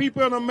Black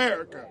people in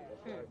America.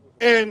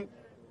 And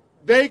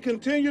they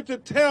continue to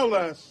tell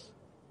us.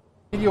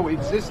 Video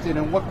existed,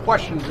 and what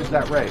questions does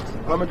that raise?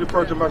 I'm going to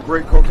defer to my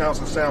great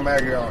co-counsel, Sam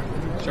Aguiar.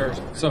 Sure.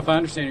 So if I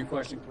understand your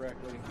question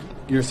correctly,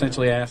 you're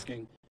essentially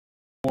asking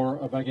more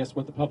of, I guess,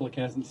 what the public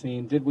hasn't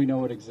seen. Did we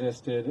know it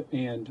existed,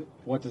 and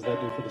what does that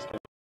do for the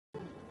state?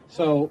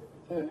 So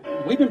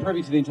we've been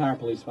privy to the entire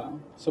police file.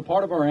 So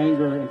part of our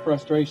anger and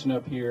frustration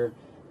up here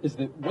is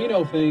that we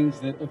know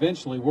things that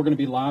eventually we're going to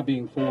be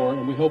lobbying for,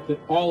 and we hope that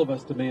all of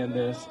us demand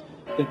this,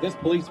 that this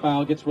police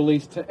file gets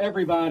released to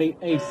everybody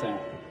ASAP.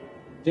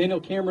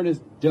 Daniel Cameron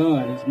is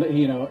done,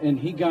 and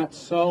he got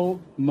so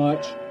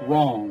much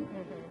wrong.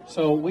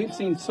 So we've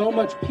seen so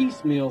much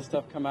piecemeal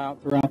stuff come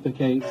out throughout the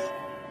case.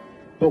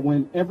 But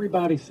when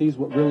everybody sees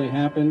what really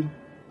happened,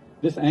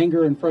 this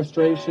anger and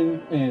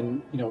frustration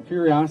and,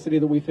 curiosity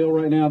that we feel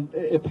right now,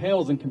 it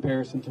pales in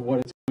comparison to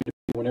what it's going to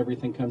be when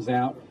everything comes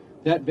out.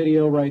 That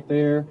video right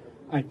there,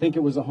 I think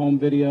it was a home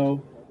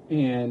video,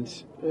 and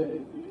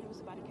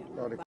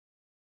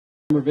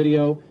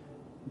video.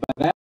 By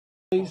that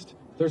released,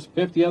 there's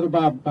 50 other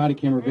body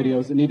camera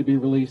videos that need to be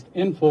released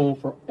in full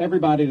for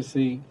everybody to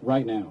see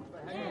right now.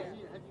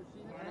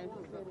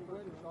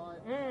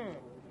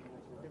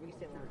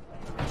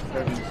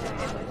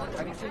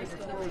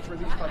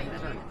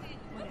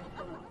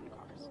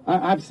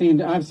 I've seen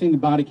the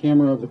body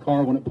camera of the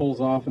car when it pulls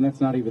off, and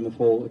that's not even the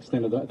full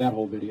extent of that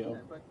whole video.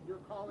 But you're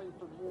calling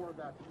for more of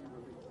that to be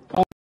released.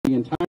 Calling the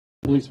entire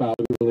police file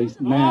to be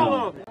released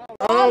now.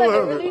 All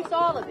of it. Release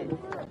all of it.